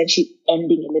and potentially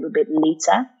ending a little bit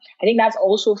later. I think that's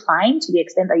also fine to the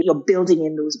extent that you're building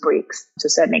in those breaks to a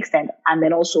certain extent, and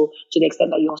then also to the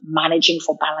extent that you're managing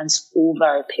for balance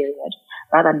over a period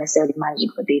rather than necessarily managing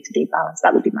for day-to-day balance.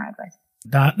 That would be my advice.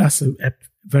 That's a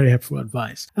very helpful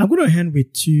advice. I'm going to end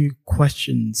with 2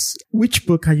 questions. Which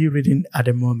book are you reading at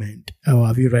the moment, or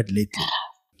have you read lately?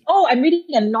 Oh, I'm reading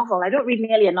a novel. I don't read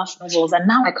nearly enough novels, and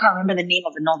now I can't remember the name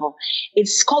of the novel.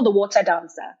 It's called The Water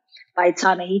Dancer by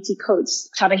Ta-Nehisi Coates.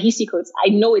 I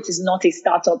know it is not a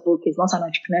startup book. It's not an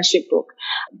entrepreneurship book,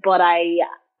 but I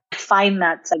find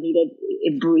that I needed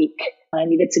a break. I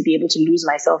needed to be able to lose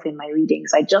myself in my reading.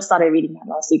 So I just started reading that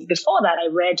last week. Before that, I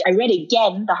read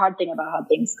again The Hard Thing About Hard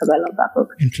Things because I love that book.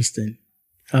 Interesting.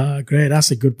 Great.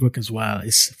 That's a good book as well.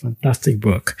 It's a fantastic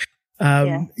book.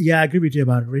 I agree with you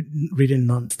about reading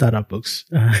non-startup books.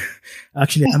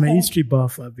 Actually, I'm a history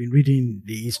buff. I've been reading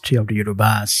the history of the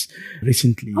Yorubas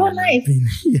recently. Oh, nice.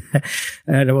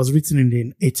 That was written in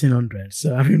the 1800s.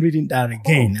 So I've been reading that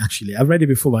again, actually. I've read it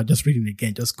before, but just reading it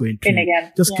again, just going through,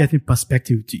 getting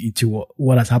perspective into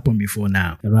what has happened before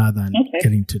now, rather than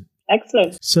getting to.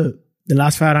 Excellent. So the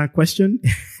last final question,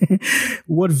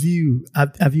 what view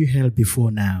have you held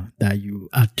before now that you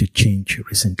had to change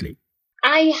recently?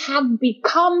 I have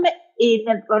become,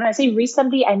 when I say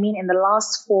recently, I mean in the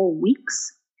last 4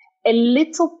 weeks, a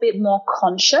little bit more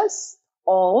conscious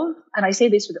of, and I say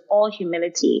this with all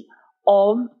humility,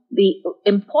 of the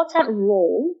important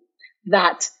role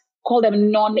that, call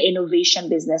them non-innovation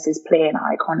businesses play in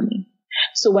our economy.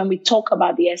 So when we talk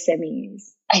about the SMEs,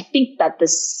 I think that the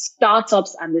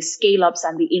startups and the scale-ups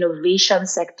and the innovation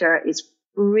sector is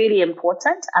really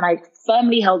important. And I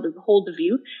firmly hold the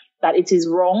view that it is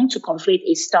wrong to conflate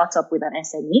a startup with an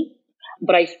SME.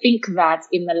 But I think that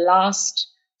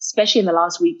especially in the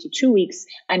last week to 2 weeks,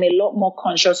 I'm a lot more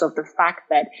conscious of the fact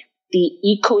that the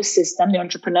ecosystem, the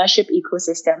entrepreneurship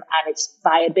ecosystem and its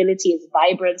viability, its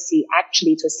vibrancy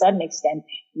actually to a certain extent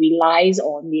relies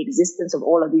on the existence of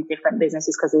all of these different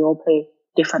businesses because they all play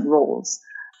different roles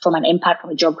from an impact, from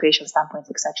a job creation standpoint,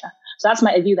 etc. So that's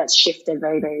my view that's shifted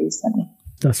very, very recently.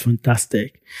 That's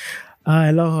fantastic.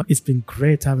 Hello, it's been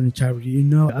great having a chat with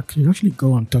you. I could actually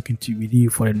go on talking with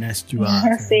you for the next 2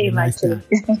 hours. Same, actually.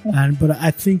 But I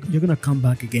think you're going to come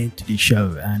back again to the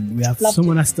show and we have so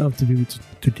much stuff to be able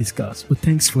to discuss. But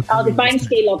thanks for I'll define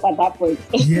scale up at that point.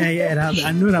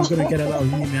 I know that I'm going to get a lot of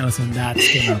emails on that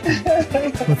scale up.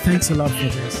 But thanks a lot for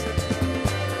this.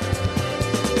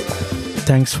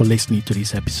 Thanks for listening to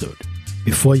this episode.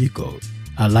 Before you go,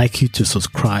 I'd like you to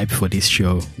subscribe for this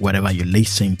show wherever you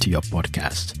listen to your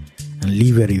podcast. And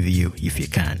leave a review if you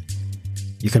can.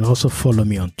 You can also follow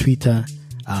me on Twitter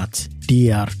at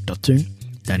dr.dotun,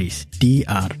 that is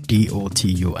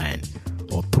DRDOTUN,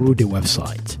 or through the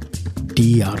website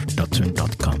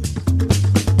dr.dotun.com.